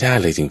ไม่ได้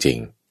เลยจริง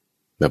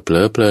ๆแบบเผล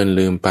อเพลิน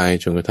ลืมไป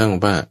จนกระทั่ง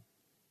ว่า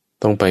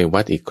ต้องไป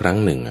วัดอีกครั้ง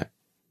หนึ่ง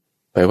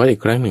ไปวัดอี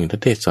กครั้งหนึ่งถ้า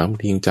เทศสอนบาง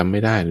ทียังจำไ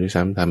ม่ได้หรือ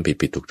ซ้ำทำ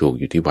ผิดถูก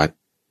อยู่ที่วัด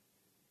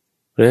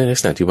เพราะฉะนั้นลัก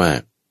ษณะที่ว่า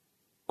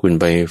คุณ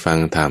ไปฟัง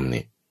ธรรมเ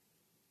นี่ย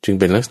จึง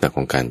เป็นลักษณะข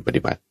องการป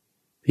ฏิบัติ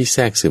ที่แท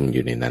รกซึมอ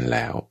ยู่ในนั้นแ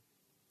ล้ว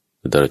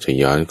เราจะ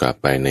ย้อนกลับ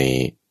ไปใน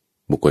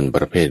บุคคลป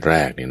ระเภทแร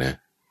กเนี่ยนะ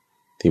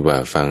ที่ว่า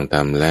ฟังธร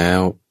รมแล้ว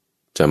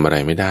จำอะไร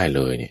ไม่ได้เ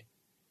ลยเนี่ย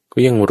ก็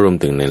ยังรวม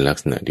ถึงในลัก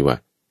ษณะที่ว่า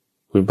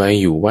คุณไป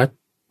อยู่วัด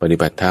ปฏิ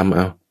บัติธรรม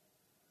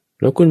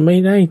แล้วคุณไม่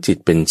ได้จิต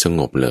เป็นสง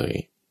บเลย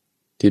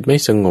จิตไม่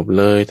สงบ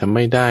เลยทำไ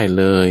ม่ได้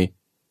เลย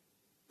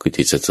คือ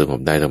จิตจะสงบ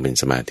ได้ต้องเป็น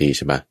สมาธิใ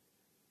ช่ปะ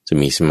จะ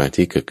มีสมา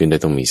ธิเกิดขึ้นได้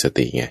ต้องมีส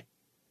ติไง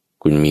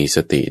คุณมีส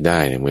ติได้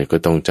เนี่ยมันก็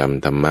ต้องจ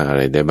ำธรรมะอะไ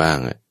รได้บ้าง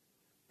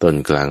ต้น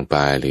กลางปล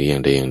ายหรืออย่า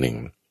งใดอย่างหนึ่ง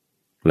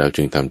แล้ว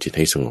จึงทำจิตใ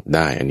ห้สงบไ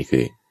ด้อันนี้คื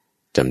อ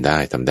จำไ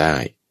ด้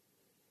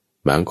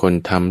บางคน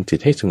ทำจิต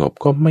ให้สงบ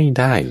ก็ไม่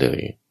ได้เล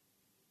ย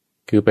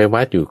คือไป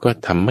วัดอยู่ก็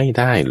ทำไม่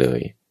ได้เล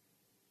ย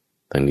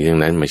ทั้งนี้ทั้ง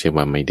นั้นไม่ใช่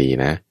ว่าไม่ดี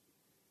นะ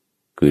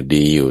คือ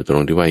ดีอยู่ตร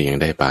งที่ว่ายัง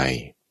ได้ไป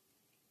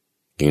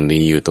ยัง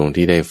ดีอยู่ตรง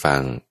ที่ได้ฟั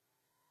ง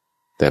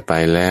แต่ไป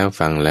แล้ว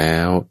ฟังแล้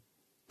ว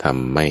ท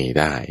ำไม่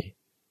ได้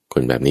ค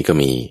นแบบนี้ก็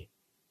มี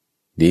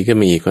ดีก็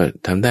มีก็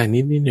ทำได้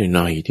นิดๆห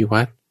น่อยๆที่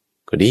วัด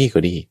ก็ดี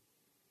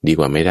ดี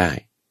กว่าไม่ได้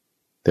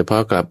แต่พอ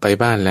กลับไป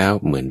บ้านแล้ว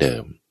เหมือนเดิ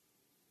ม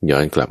ย้อ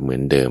นกลับเหมือ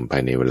นเดิมภา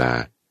ยในเวลา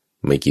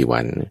ไม่กี่วั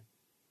น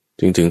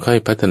จึงค่อย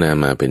พัฒนา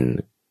มาเป็น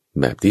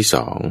แบบที่ส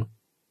อง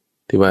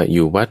ที่ว่าอ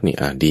ยู่วัดนี่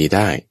ดีไ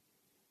ด้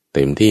เ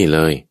ต็มที่เล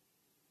ย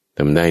ท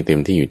ำได้เต็ม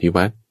ที่อยู่ที่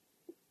วัด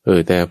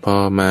แต่พอ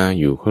มา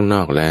อยู่ข้างน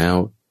อกแล้ว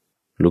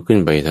ลุกขึ้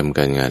นไปทำก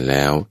ารงานแ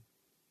ล้ว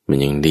มัน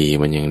ยังดี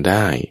มันยังไ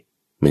ด้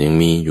มันยัง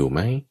มีอยู่ไหม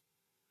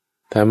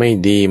ถ้าไม่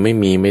ดีไม่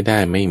มีไม่ได้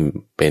ไม่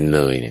เป็นเล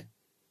ยเนี่ย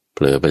เผ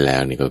ลอไปแล้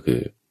วนี่ก็คื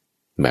อ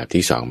แบบ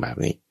ที่สองแบบ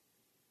นี้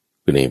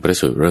คือในพระ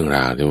สูตรเรื่องร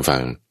าวที่ฟั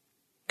ง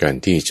การ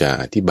ที่จะ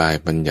อธิบาย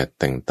บัญญัติ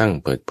แต่งตั้ง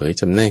เปิดเผย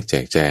จำแนกแจ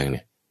กแจงเ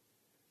นี่ย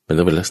มัน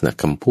ต้องเป็นลักษณะ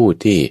คำพูด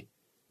ที่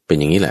เป็น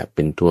อย่างนี้แหละเ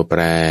ป็นตัวแป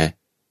ร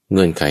เ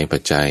งื่อนไขปั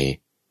จจัย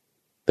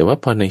แต่ว่า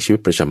พอในชีวิต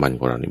ประจำวัน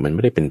ของเราเนี่ยมันไ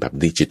ม่ได้เป็นแบบ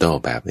ดิจิตอล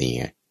แบบนี้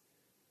ไง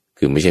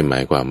คือไม่ใช่หมา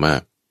ยความว่า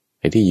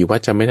ไอ้ที่อยู่วั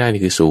ดจำไม่ได้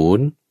นี่คือศูน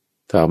ย์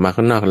ถ้าออกมา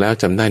ข้างนอกแล้ว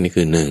จำได้นี่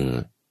คือหนึ่ง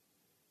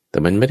แต่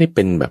มันไม่ได้เ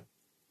ป็นแบบ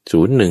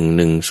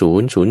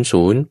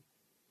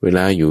011000เวล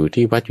าอยู่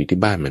ที่วัดอยู่ที่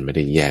บ้านมันไม่ไ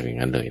ด้แยกอย่า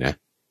งนั้นเลยนะ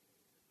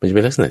มันจะเ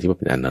ป็นลักษณะที่ว่า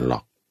เป็นอนาล็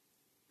อก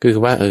คื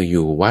อว่าอ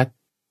ยู่วัด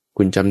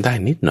คุณจำได้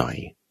นิดหน่อย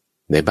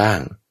ได้บ้าง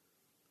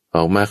อ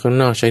อกมาข้าง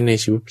นอกใช้ใน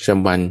ชีวิตประจ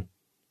ำวัน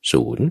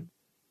ศูนย์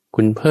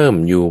คุณเพิ่ม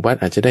อยู่วัด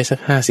อาจจะได้สัก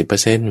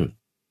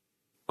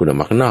 50% คุณออก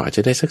มาข้างนอกอาจจ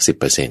ะได้สัก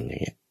 10% อย่า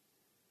งเงี้ย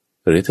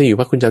หรือถ้าอยู่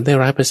วัดคุณจำได้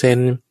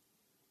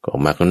 100% ก็ออ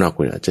กมาข้างนอก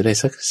คุณอาจจะได้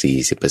สัก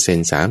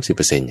 40%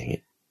 30% อย่างเ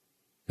งี้ย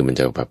คือมัน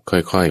จะแบบค่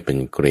อยๆเป็น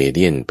เกรเ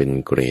ดียนเป็น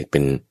เกรดเป็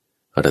น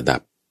ระดั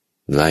บ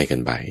ไล่กั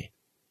นไป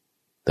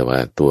แต่ว่า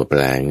ตัวแป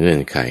รเงื่อ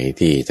นไข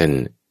ที่ท่าน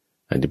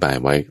อธิบาย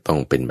ไว้ต้อง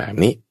เป็นแบบ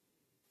นี้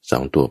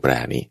2ตัวแปร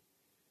นี้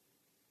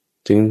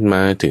จึงม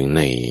าถึงใ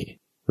น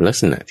ลัก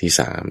ษณะที่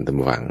3ตา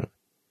มวัง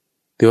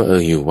ที่ว่า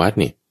อยู่วัด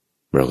นี่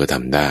เราก็ท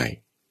ำได้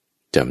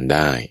จำไ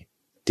ด้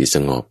จิตส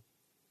งบ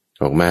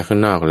ออกมาข้า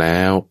งนอกแล้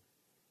ว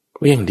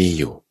ก็ยังดี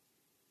อยู่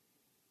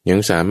ยัง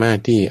สามารถ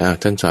ที่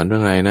ท่านสอนเรื่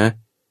องอะไรนะ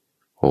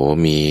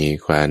มี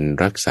การ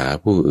รักษา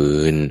ผู้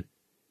อื่น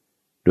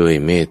ด้วย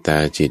เมตตา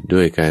จิตด้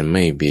วยการไ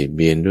ม่เบียดเ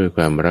บียนด้วยค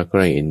วามรักใค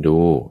ร่เอ็นดู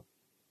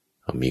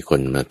มีค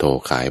นมาโทร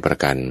ขายประ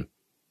กัน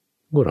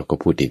พวกเราก็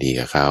พูดดีๆ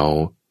กับเขา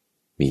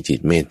มีจิต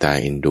เมตตา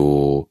เอ็นดู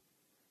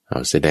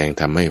แสดง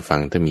ทำให้ฟั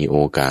งถ้ามีโอ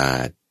กา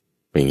ส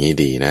เป็นอย่างนี้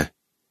ดีนะ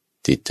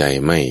จิตใจ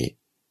ไม่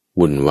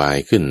วุ่นวาย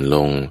ขึ้นล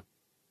ง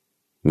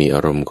มีอา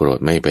รมณ์โกรธ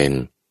ไม่เป็น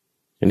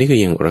อันนี้ก็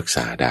ยังรักษ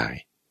าได้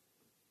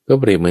ก็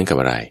เปรียบเหมือนกับ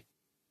อะไร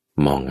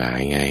มองหงา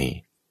ยไง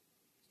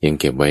ยัง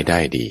เก็บไว้ได้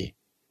ดี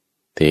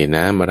เท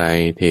น้ำอะไร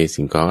เท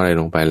สิ่งของอะไร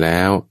ลงไปแล้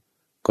ว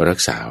ก็รัก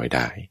ษาไว้ไ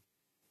ด้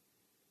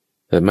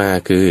แต่มา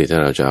คือถ้า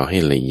เราจะเอาให้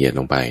ละเอียดล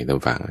งไปตาม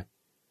ฟัง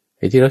ไ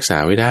อ้ที่รักษา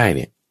ไว้ได้เ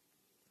นี่ย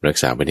รัก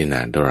ษาไว้ได้น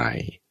านเท่าไหร่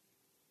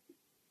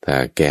ถ้า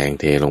แกง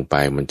เทลงไป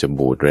มันจะ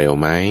บูดเร็ว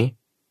ไหม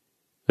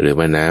หรือ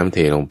ว่าน้ำเท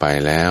ลงไป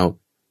แล้ว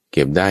เ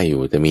ก็บได้อ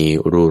ยู่แต่มี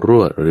รู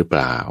รั่วหรือเป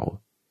ล่า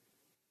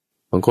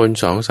บางคน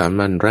 2-3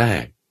 วันแร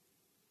ก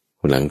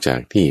หลังจาก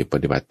ที่ป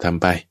ฏิบัติท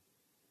ำไป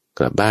ก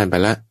ลับบ้านไป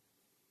ละ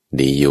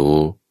ดีอยู่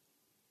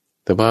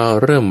แต่พอ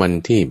เริ่มวัน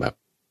ที่แบบ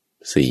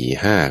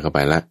 4-5 เข้าไป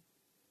ละ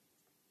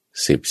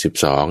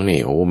10-12นี่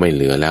ไม่เ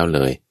หลือแล้วเล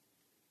ย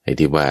ไอ้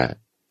ที่ว่า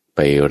ไป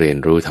เรียน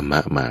รู้ธรรมะ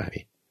มา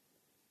นี่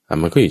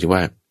มันก็อยู่ที่ว่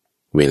า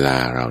เวลา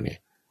เราเนี่ย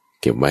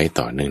เก็บไว้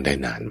ต่อเนื่องได้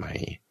นานไหม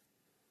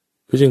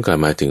ก็จึงกลับ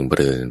มาถึงปร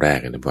ะเด็นแรก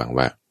กันฟัง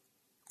ว่า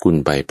คุณ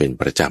ไปเป็น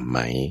ประจำไหม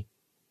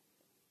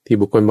ที่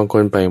บุคคลบางค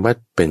นไปวัด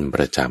เป็นป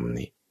ระจำ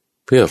นี่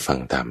เพื่อฟัง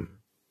ธรรม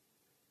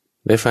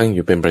ได้ฟังอ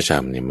ยู่เป็นประจ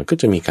ำเนี่ยมันก็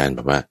จะมีการแบ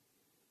บว่า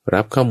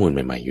รับข้อมูลใ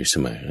หม่ๆอยู่เส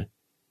มอ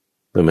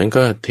เหมือน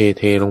ก็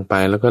เทลงไป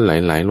แล้วก็ไ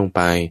หลลงไ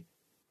ป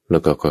แล้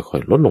วก็ค่อ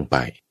ยๆลดลงไป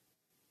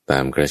ตา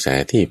มกระแส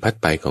ที่พัด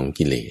ไปของ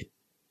กิเลส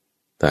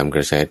ตามก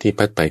ระแสที่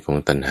พัดไปของ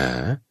ตัณหา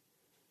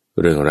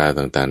เรื่องราว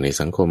ต่างๆใน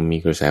สังคมมี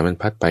กระแสมัน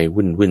พัดไป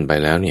วุ่นไป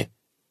แล้วเนี่ย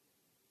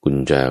คุณ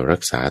จะรั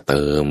กษาเ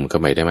ติมเข้า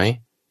ไปได้ไหม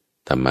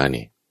ธรรมะเ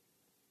นี่ย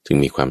จึง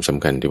มีความส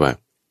ำคัญที่ว่า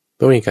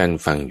ต้องมีการ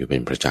ฟังอยู่เป็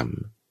นประจ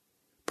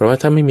ำเพราะว่า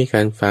ถ้าไม่มีก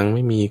ารฟังไ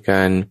ม่มีก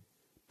าร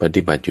ป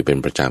ฏิบัติอยู่เป็น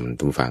ประจำ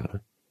ทุกฟัง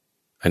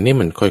อันนี้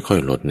มันค่อย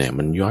ๆลดเนี่ย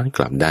มันย้อนก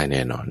ลับได้แ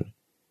น่นอน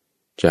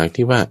จาก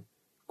ที่ว่า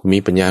คุณมี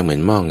ปัญญาเหมือ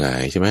นหม้อหงา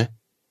ยใช่ไหม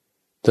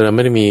แต่เราไ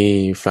ม่ได้มี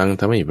ฟัง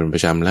ทำให้อยู่เป็นปร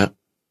ะจำแล้ว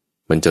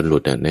มันจะหลุ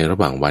ดในระ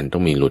หว่างวันต้อ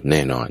งมีหลุดแ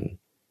น่นอน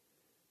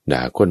ด่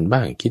าคนบ้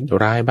างคิด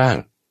ร้ายบ้าง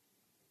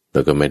แล้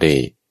วก็ไม่ได้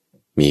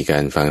มีกา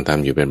รฟังท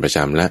ำอยู่เป็นประจ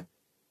ำละ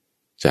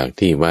จาก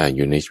ที่ว่าอ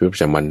ยู่ในชีวิตปร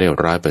ะจำวันได้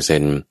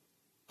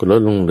 100% ก็ลด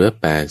ลงเหลือ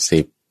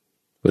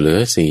80เหลือ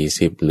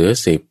40เหลือ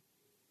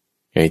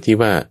10ไอ้ที่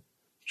ว่า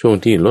ช่วง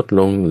ที่ลด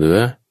ลงเหลือ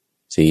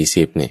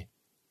40เนี่ย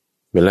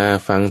เวลา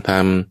ฟังธร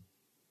รม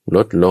ล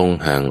ดลง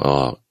ห่างอ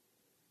อก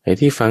ไอ้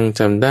ที่ฟัง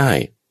จำได้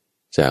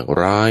จาก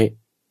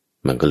100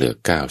 มันก็เหลือ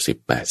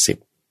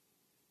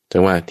90-80จั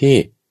งหวะที่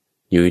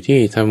อยู่ที่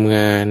ทำง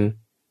าน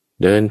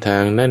เดินทา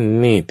งนั่น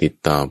นี่ติด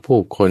ต่อผู้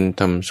คน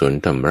ทำสวน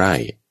ทำไร่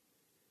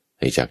ใ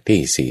ห้จาก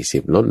ที่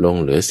40ลดลง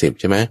เหลือ10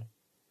ใช่ไหม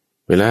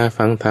เวลา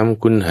ฟังธรรม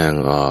คุณห่าง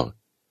ออก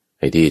ไ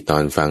อ้ที่ตอ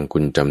นฟังคุ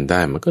ณจำได้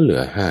มันก็เหลื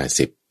อ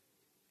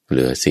50เห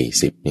ลือ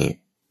40นี่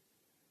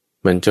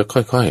มันจะค่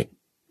อย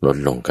ๆลด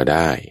ลงก็ไ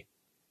ด้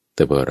แ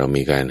ต่พอเรา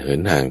มีการเหิ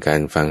นห่างกา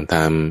รฟังธร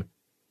รม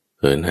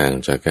เหินห่าง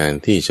จากการ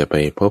ที่จะไป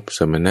พบส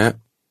มณะ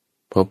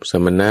เ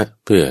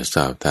พื่อส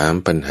อบถาม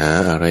ปัญหา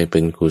อะไรเป็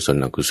นกุศล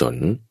อกุศล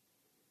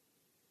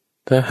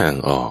ถ้าห่าง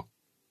ออก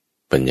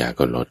ปัญญา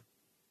ก็ลด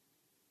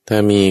ถ้า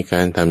มีก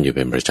ารทำอยู่เ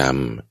ป็นประจ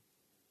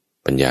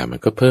ำปัญญามัน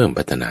ก็เพิ่ม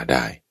พัฒนาไ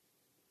ด้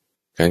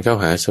การเข้า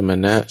หาสม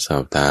ณะสอ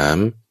บถาม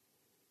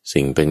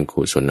สิ่งเป็น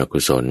กุศลอกุ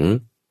ศล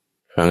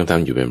ฟังธรร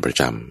มอยู่เป็นประ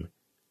จ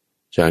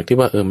ำจากที่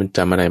ว่ามันจ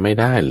ำอะไรไม่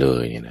ได้เล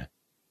ยเนี่ยนะ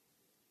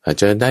อาจ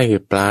จะได้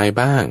ปลาย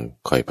บ้าง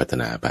ค่อยพัฒ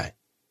นาไป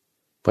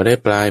พอได้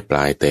ปล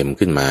ายเต็ม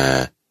ขึ้นมา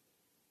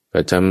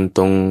ก็จำต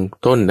รง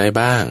ต้นได้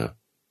บ้าง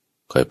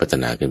ค่อยพัฒ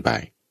นาขึ้นไป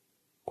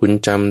คุณ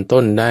จำ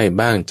ต้นได้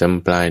บ้างจ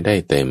ำปลายได้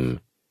เต็ม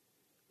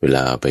เวล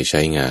าเอาไปใ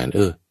ช้งาน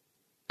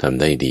ท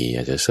ำได้ดีอ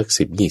าจจะสัก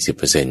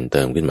10-20%เ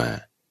ติมขึ้นมา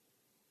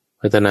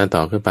พัฒนาต่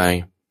อขึ้นไป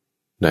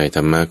ได้ธ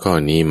รรมะข้อ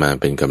นี้มา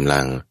เป็นกำ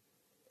ลัง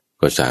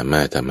ก็สาม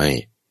ารถทำให้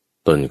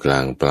ต้นกลา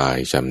งปลาย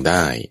จำไ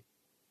ด้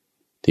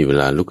ที่เว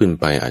ลาลุกขึ้น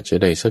ไปอาจจะ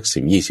ได้สัก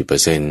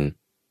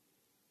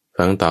10-20%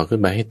ฟังต่อขึ้น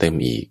ไปให้เต็ม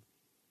อีก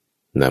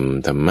น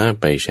ำธรรมะ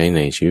ไปใช้ใน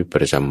ชีวิตป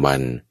ระจำวั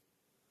น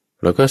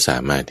แล้วก็สา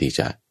มารถที่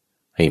จะ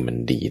ให้มัน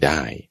ดีไ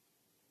ด้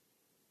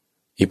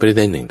อีกประเ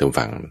ด็นหนึ่งต้อง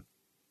ฟัง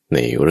ใน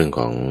เรื่อง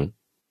ของ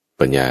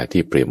ปัญญา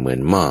ที่เปรียบเหมือน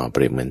หม้อเป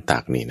รียบเหมือนตั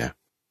กนี่นะ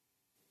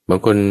บาง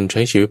คนใ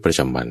ช้ชีวิตประจ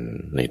ำวัน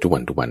ในทุก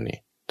วันเนี่ย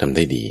ทำไ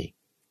ด้ดี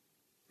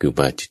คือ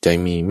ว่าจิตใจ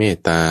มีเมต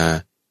ตา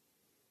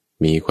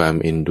มีความ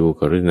เอ็นดู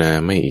กรุณา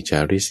ไม่อิจฉา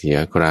ริษย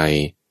าใคร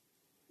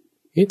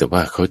แต่ว่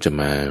าเขาจะ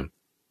มา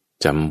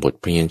จำบท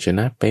พยัญชน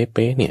ะเ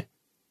ป๊ะๆเนี่ย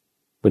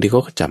บางทีเข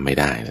าก็จำไม่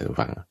ได้นะทุก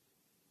ฟัง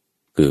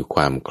คือค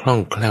วามคล่อ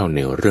งแคล่วใน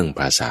เรื่อง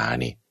ภาษา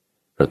นี่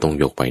เราต้อง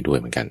ยกไปด้วย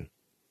เหมือนกัน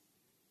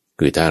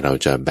คือถ้าเรา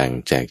จะแบ่ง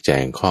แจกแจ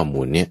งข้อ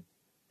มูลเนี่ย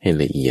ให้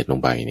ละเอียดลง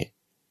ไปเนี่ย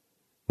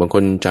บางค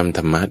นจำธ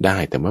รรมะได้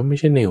แต่ว่าไม่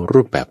ใช่ใน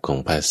รูปแบบของ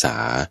ภาษา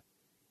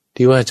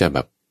ที่ว่าจะแบ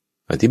บ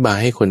อธิบาย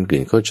ให้คนอื่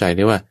นเข้าใจไ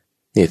ด้ว่า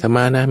เนี่ยธรรม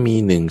ะนะมี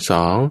1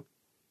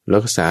 2แล้ว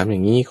ก็3อย่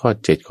างนี้ข้อ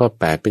7ข้อ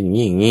8เป็นอย่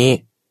างนี้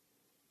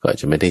ก็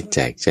จะไม่ได้แจ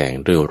กแจง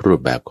ด้วยรูป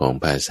แบบของ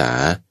ภาษา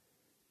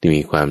ที่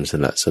มีความส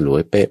ละสลว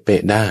ยเป๊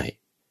ะๆได้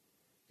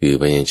คือ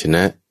พยัญชน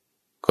ะ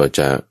ก็จ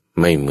ะ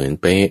ไม่เหมือน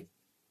เป๊ะ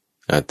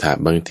อรรถะ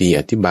บางที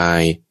อธิบา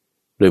ย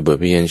ด้วยบท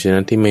พยัญชนะ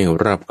ที่ไม่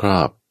รอบครอ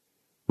บ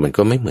มัน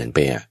ก็ไม่เหมือนเ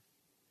ป๊ะ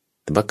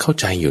แต่ว่าเข้า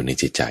ใจอยู่ใน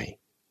จิตใจ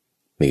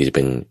นี่ก็จะเ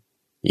ป็น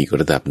อีก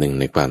ระดับหนึ่ง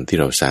ในความที่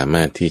เราสาม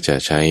ารถที่จะ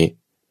ใช้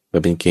มา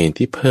เป็นเกณฑ์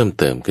ที่เพิ่ม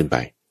เติมขึ้นไป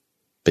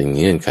เป็นเ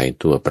งื่อนไข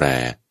ตัวแปร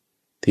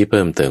ที่เ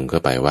พิ่มเติมเข้า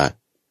ไปว่า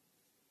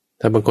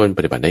ถ้าบางคนป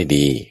ฏิบัติได้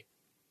ดี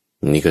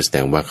นี่ก็แสด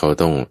งว่าเขา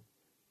ต้อง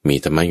มี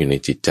ธรรมะอยู่ใน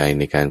จิตใจ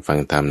ในการฟัง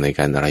ธรรมในก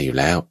ารอะไรอยู่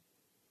แล้ว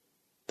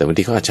แต่บาง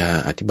ทีเขาอาจจะ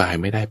อธิบาย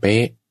ไม่ได้เป๊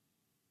ะ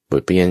บ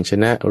ทพยัญช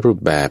นะรูป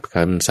แบบค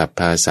ำศัพท์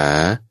ภาษา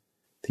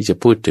ที่จะ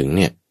พูดถึงเ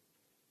นี่ย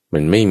มั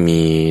นไม่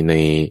มีใน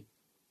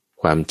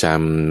ความจ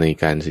ำใน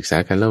การศึกษา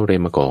การเล่าเรีย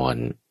นมาก่อน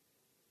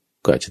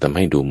ก็อาจจะทำใ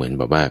ห้ดูเหมือน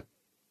แบบว่า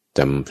จ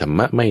ำธรรม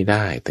ะไม่ไ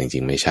ด้แต่จ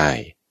ริงๆไม่ใช่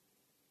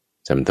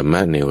จำธรรมะ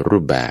ในรู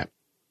ปแบบ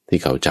ที่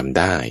เขาจำ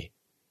ได้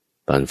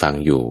ตอนฟัง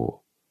อยู่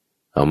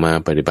เอามา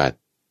ปฏิบัติ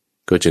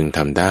ก็จึงท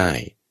ำได้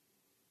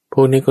พ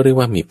วกนี้ก็เรียก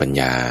ว่ามีปัญ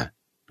ญา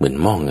เหมือน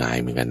หม้อหงาย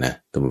เหมือนกันนะ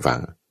ท่านผู้ฟัง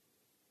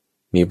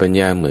มีปัญ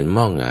ญาเหมือนห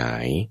ม้อหงา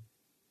ย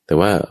แต่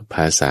ว่าภ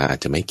าษาอาจ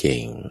จะไม่เก่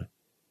ง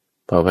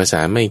พอภาษา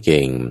ไม่เ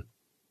ก่ง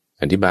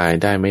อธิบาย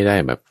ได้ไม่ได้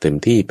แบบเต็ม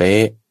ที่เป๊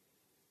ะ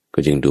ก็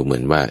จึงดูเหมื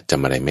อนว่าจ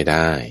ำอะไรไม่ไ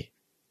ด้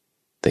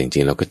แต่จ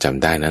ริงๆเราก็จ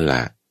ำได้นั่นแหล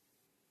ะ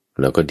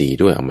แล้วก็ดี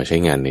ด้วยเอามาใช้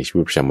งานในชีวิ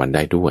ตประจำวันไ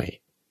ด้ด้วย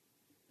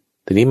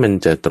ทีนี้มัน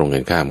จะตรงกั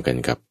นข้ามกัน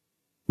กับ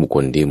บุคค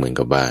ลที่เหมือน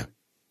กับว่า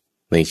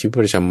ในชีวิต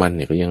ประจำวันเ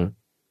นี่ยก็ยัง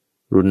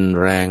รุน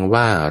แรง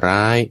ว่า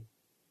ร้าย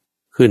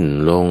ขึ้น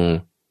ลง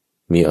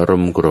มีอาร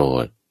มณ์โกร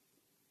ธ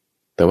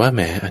แต่ว่าแห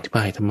มอธิบ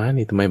ายธรรมะ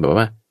นี่ทำไมแบบ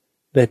ว่า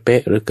ได้เป๊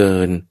ะเหลือเกิ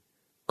น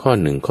ข้อ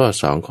1ข้อ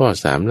2ข้อ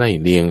3ไล่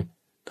เรียง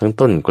ทั้ง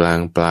ต้นกลาง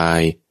ปลา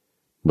ย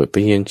บทพ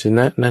ยัญชน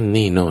ะนั่น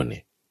นี่โน่นเนี่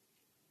ย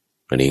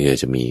อันนี้ก็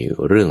จะมี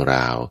เรื่องร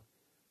าว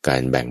กา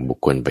รแบ่งบุค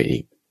คลไปอี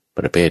กป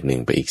ระเภทหนึ่ง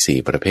ไปอีก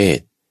4ประเภท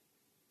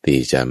ที่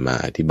จะมา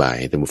อธิบาย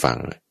ให้ท่านผู้ฟัง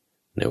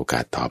ในโอกา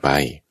สต่อไป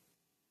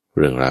เ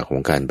รื่องราวขอ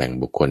งการแบ่ง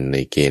บุคคลใน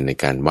เกณฑ์ใน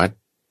การวัด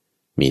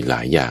มีหล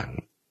ายอย่าง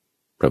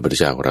พระพุทธ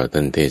เจ้าของเราท่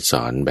านเทศส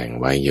อนแบ่ง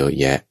ไว้เยอะ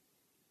แยะ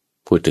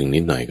พูดถึงนิ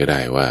ดหน่อยก็ได้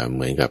ว่าเห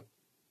มือนกับ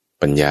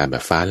ปัญญาแบ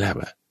บฟ้าแลบ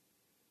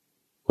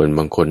คนบ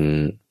างคน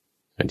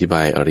อธิบ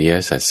ายอริย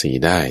สัจสี่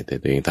ได้แต่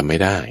ตัวเองทำไม่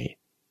ได้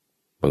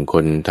บางค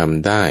นท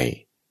ำได้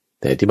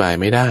แต่อธิบาย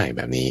ไม่ได้แ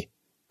บบนี้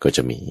ก็จ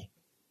ะมี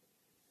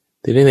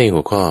ทีนี้ใน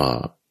หัวข้อ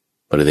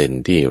ประเด็น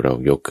ที่เรา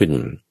ยกขึ้น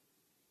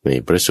ใน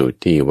พระสูตร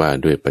ที่ว่า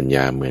ด้วยปัญญ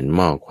าเหมือนห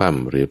ม้อคว่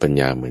ำหรือปัญ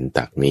ญาเหมือน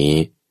ตักนี้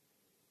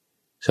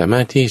สามา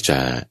รถที่จะ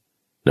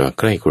มา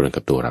ใกล้ครวญ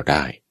กับตัวเราไ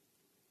ด้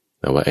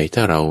แต่ว่าถ้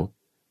าเรา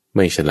ไ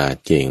ม่ฉลาด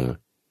เก่ง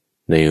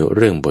ในเ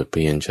รื่องบทพ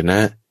ยัญชนะ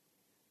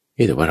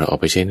แต่ว่าเราเอา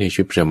ไปใช้ในชี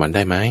วิตประจำวันไ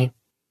ด้ไหม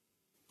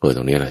ต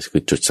รงนี้แหละคื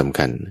อจุดสำ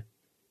คัญ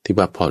ที่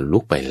ว่าพอลุ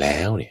กไปแล้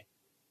วเนี่ย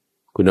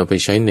คุณเอาไป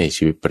ใช้ใน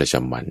ชีวิตประจ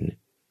ำวัน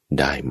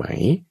ได้ไหม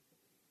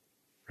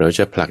เราจ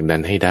ะผลักดั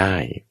นให้ได้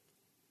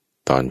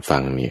ตอนฟั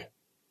งเนี่ย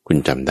คุณ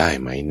จำได้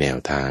ไหมแนว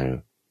ทาง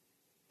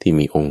ที่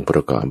มีองค์ปร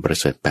ะกอบประ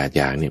เสริฐ8อ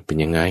ย่างเนี่ยเป็น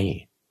ยังไง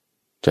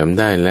จำ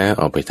ได้แล้ว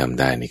เอาไปทำ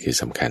ได้นี่คือ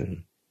สำคัญ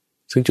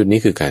ซึ่งจุดนี้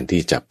คือการ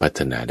ที่จะพัฒ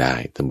นาได้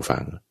ท่านผู้ฟั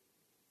ง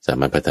สา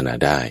มารถพัฒนา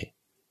ได้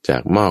จา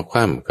กหม้อค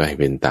ว่ำก็ให้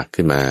เป็นตัก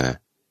ขึ้นมา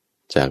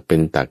จากเป็น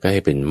ตักก็ใ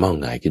ห้เป็นหม้อ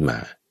หงายขึ้นมา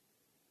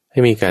ให้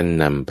มีการ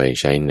นำไป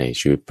ใช้ใน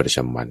ชีวิตประจ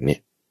ำวันเนี่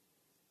ย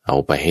เอา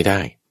ไปให้ได้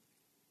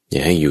อย่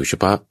าให้อยู่เฉ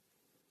พาะ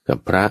กับ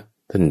พระ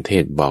ท่านเท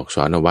ศบอกส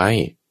อนเอาไว้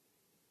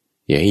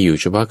อย่าให้อยู่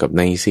เฉพาะกับใ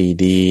นซี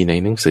ดีใน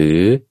หนังสือ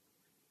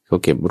เขา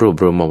เก็บรวบ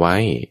รวมมาไว้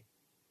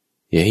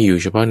อย่าให้อยู่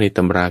เฉพาะในต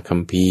ำราคั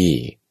มภีร์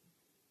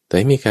แต่ใ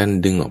ห้มีการ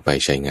ดึงออกไป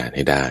ใช้งานใ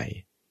ห้ได้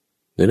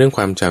ในเรื่องค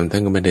วามจำท่า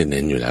นก็ไม่ได้เ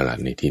น้นอยู่แล้วล่ะ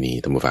ในที่นี้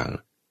ท่านผู้ฟัง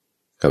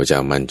ข้าพเจ้า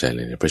มั่นใจเล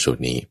ยในพระสูต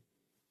รนี้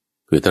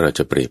คือถ้าเราจ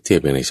ะเปรียบเทียบ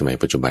ในสมัย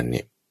ปัจจุบันเ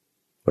นี่ย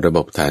ระบ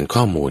บฐาน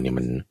ข้อมูลเนี่ย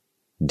มัน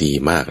ดี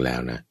มากแล้ว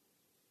นะ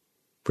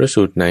พระ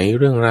สูตรไหน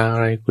เรื่องราวอ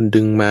ะไรคุณ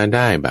ดึงมาไ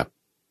ด้แบบ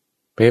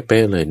เป๊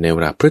ะๆเลยในเว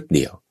ลาพรึดเ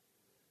ดียว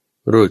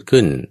รูด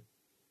ขึ้น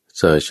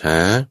เสิร์ชหา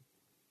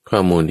ข้อ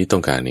มูลที่ต้อ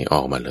งการนี่อ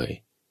อกมาเลย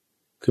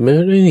คือไม่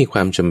ได้มีคว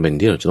ามจำเป็น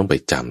ที่เราจะต้องไป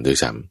จำด้วย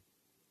ซ้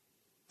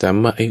ำจ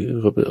ำว่า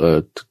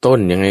ต้น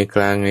ยังไงก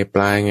ลางไงป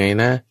ลายไง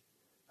นะ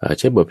ใ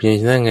ช้บทพยัญ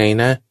ชนะไง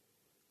นะ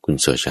คุณ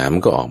เสิร์ชหามั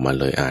นก็ออกมา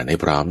เลยอ่านให้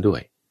พร้อมด้ว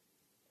ย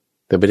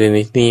แต่ประเด็น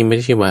นี้ไม่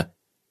ใช่ว่า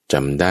จ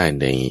ำได้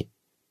ใน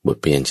บท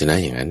พยัญชนะ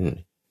อย่างนั้น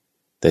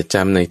แต่จ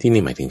ำในที่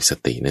นี่หมายถึงส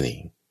ตินั่นเอ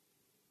ง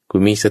คุณ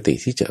มีสติ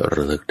ที่จะร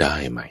ะลึกได้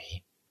ไหม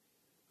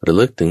ระ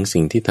ลึกถึง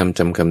สิ่งที่ทำจ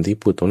ำคำที่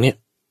พูดตรงเนี้ย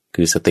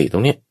คือสติตร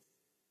งเนี้ย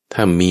ถ้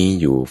ามี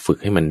อยู่ฝึก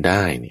ให้มันไ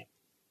ด้เนี่ย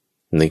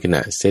ในขณ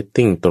ะเซต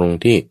ติ้งตรง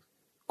ที่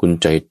คุณ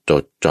ใจจ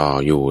ดจ่อ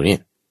อยู่เนี่ย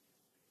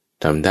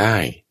ทำได้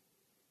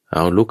เอ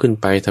าลุกขึ้น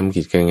ไปทำ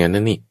กิจการงาน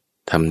นั่นนี่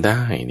ทำไ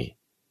ด้นี่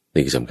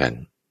คือสำคัญ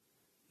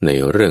ใน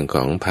เรื่องข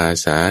องภา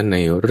ษาใน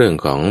เรื่อง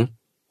ของ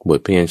บท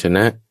พยัญชน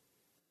ะ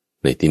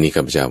ในที่นี้ข้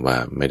าพเจ้าว่า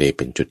ไม่ได้เ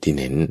ป็นจุดที่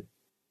เน้น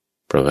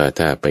เพราะว่า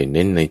ถ้าไปเ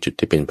น้นในจุด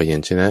ที่เป็นพยั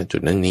ญชนะจุ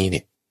ดนั้นนี้เ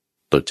นี่ย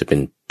ตนจะเป็น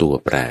ตัว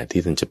แปร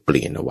ที่ท่านจะเป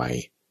ลี่ยนเอาไว้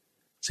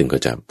ซึ่งก็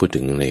จะพูดถึ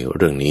งในเ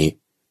รื่องนี้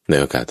ใน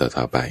โอกาสต่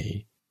อๆไป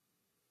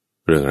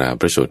เรื่องราว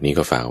ประสูตรนี้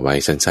ก็ฝากไว้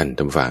สั้นๆ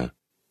ท่านฟัง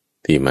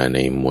ที่มาใน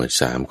หมวด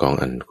3ของ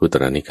อังคุต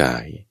รนิกา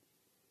ย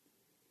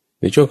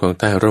ในช่วงของ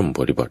ใต้ร่มโพ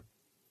ธิบท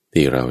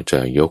ที่เราจะ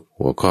ยก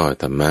หัวข้อ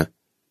ธรรมะ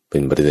เป็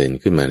นประเด็น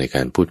ขึ้นมาในก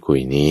ารพูดคุย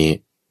นี้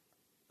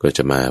ก็จ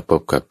ะมาพ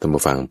บกับท่าน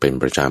ผู้ฟังเป็น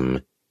ประจ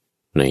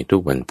ำในทุ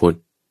กวันพุธ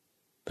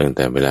ตั้งแ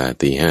ต่เวลา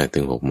 5:00 ถึ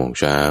ง 6:00 น.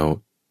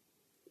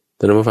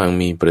ท่านผู้ฟัง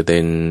มีประเด็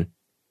น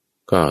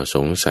ก็ส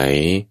งสัย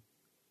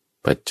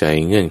ปัจจัย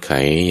เงื่อนไข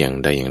อย่าง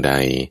ใดอย่างใด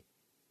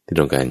ที่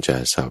ต้องการจะ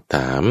สอบถ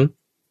าม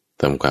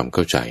ทำความเ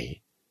ข้าใจ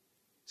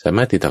สาม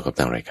ารถติดต่อกับ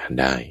ทางรายการ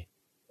ได้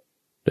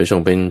โดยส่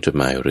งเป็นจด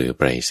หมายหรือไ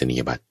ปรษณี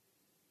ยบัตร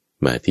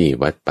มาที่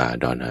วัดป่า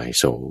ดอนหาย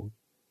โศก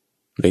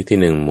เลขที่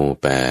1 หมู่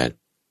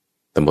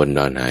 8 ตำบลด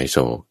อนหายโศ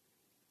ก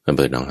อำเภ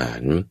อหนองหา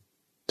น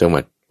จังห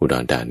วัดอุด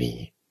รธานี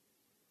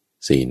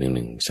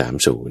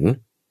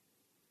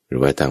41130หรื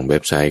อว่าทางเว็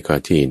บไซต์ก็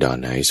ที่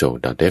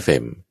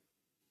donhaiso.fm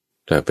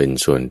ถ้าเป็น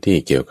ส่วนที่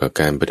เกี่ยวกับ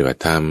การปฏิบั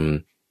ติธรรม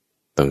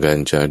ต้องการ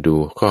จะดู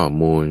ข้อ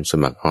มูลส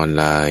มัครออน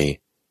ไลน์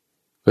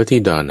ก็ที่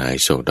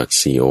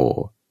donhaiso.co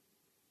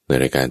ใน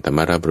รายการธรรม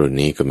รับรุ่น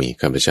นี้ก็มี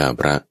ข้าพเจ้า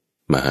พระ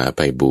มหาไพ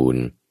บูล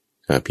ย์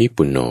อภิ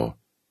ปุณโญ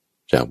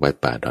จากวัด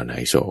ป่าดอนหา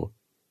ยโศก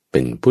เป็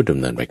นผู้ดำ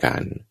เนินรายกา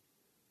ร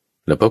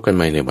แล้วพบกันให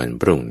ม่ในวัน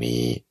พรุ่ง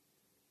นี้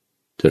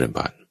เจริญพ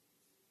ร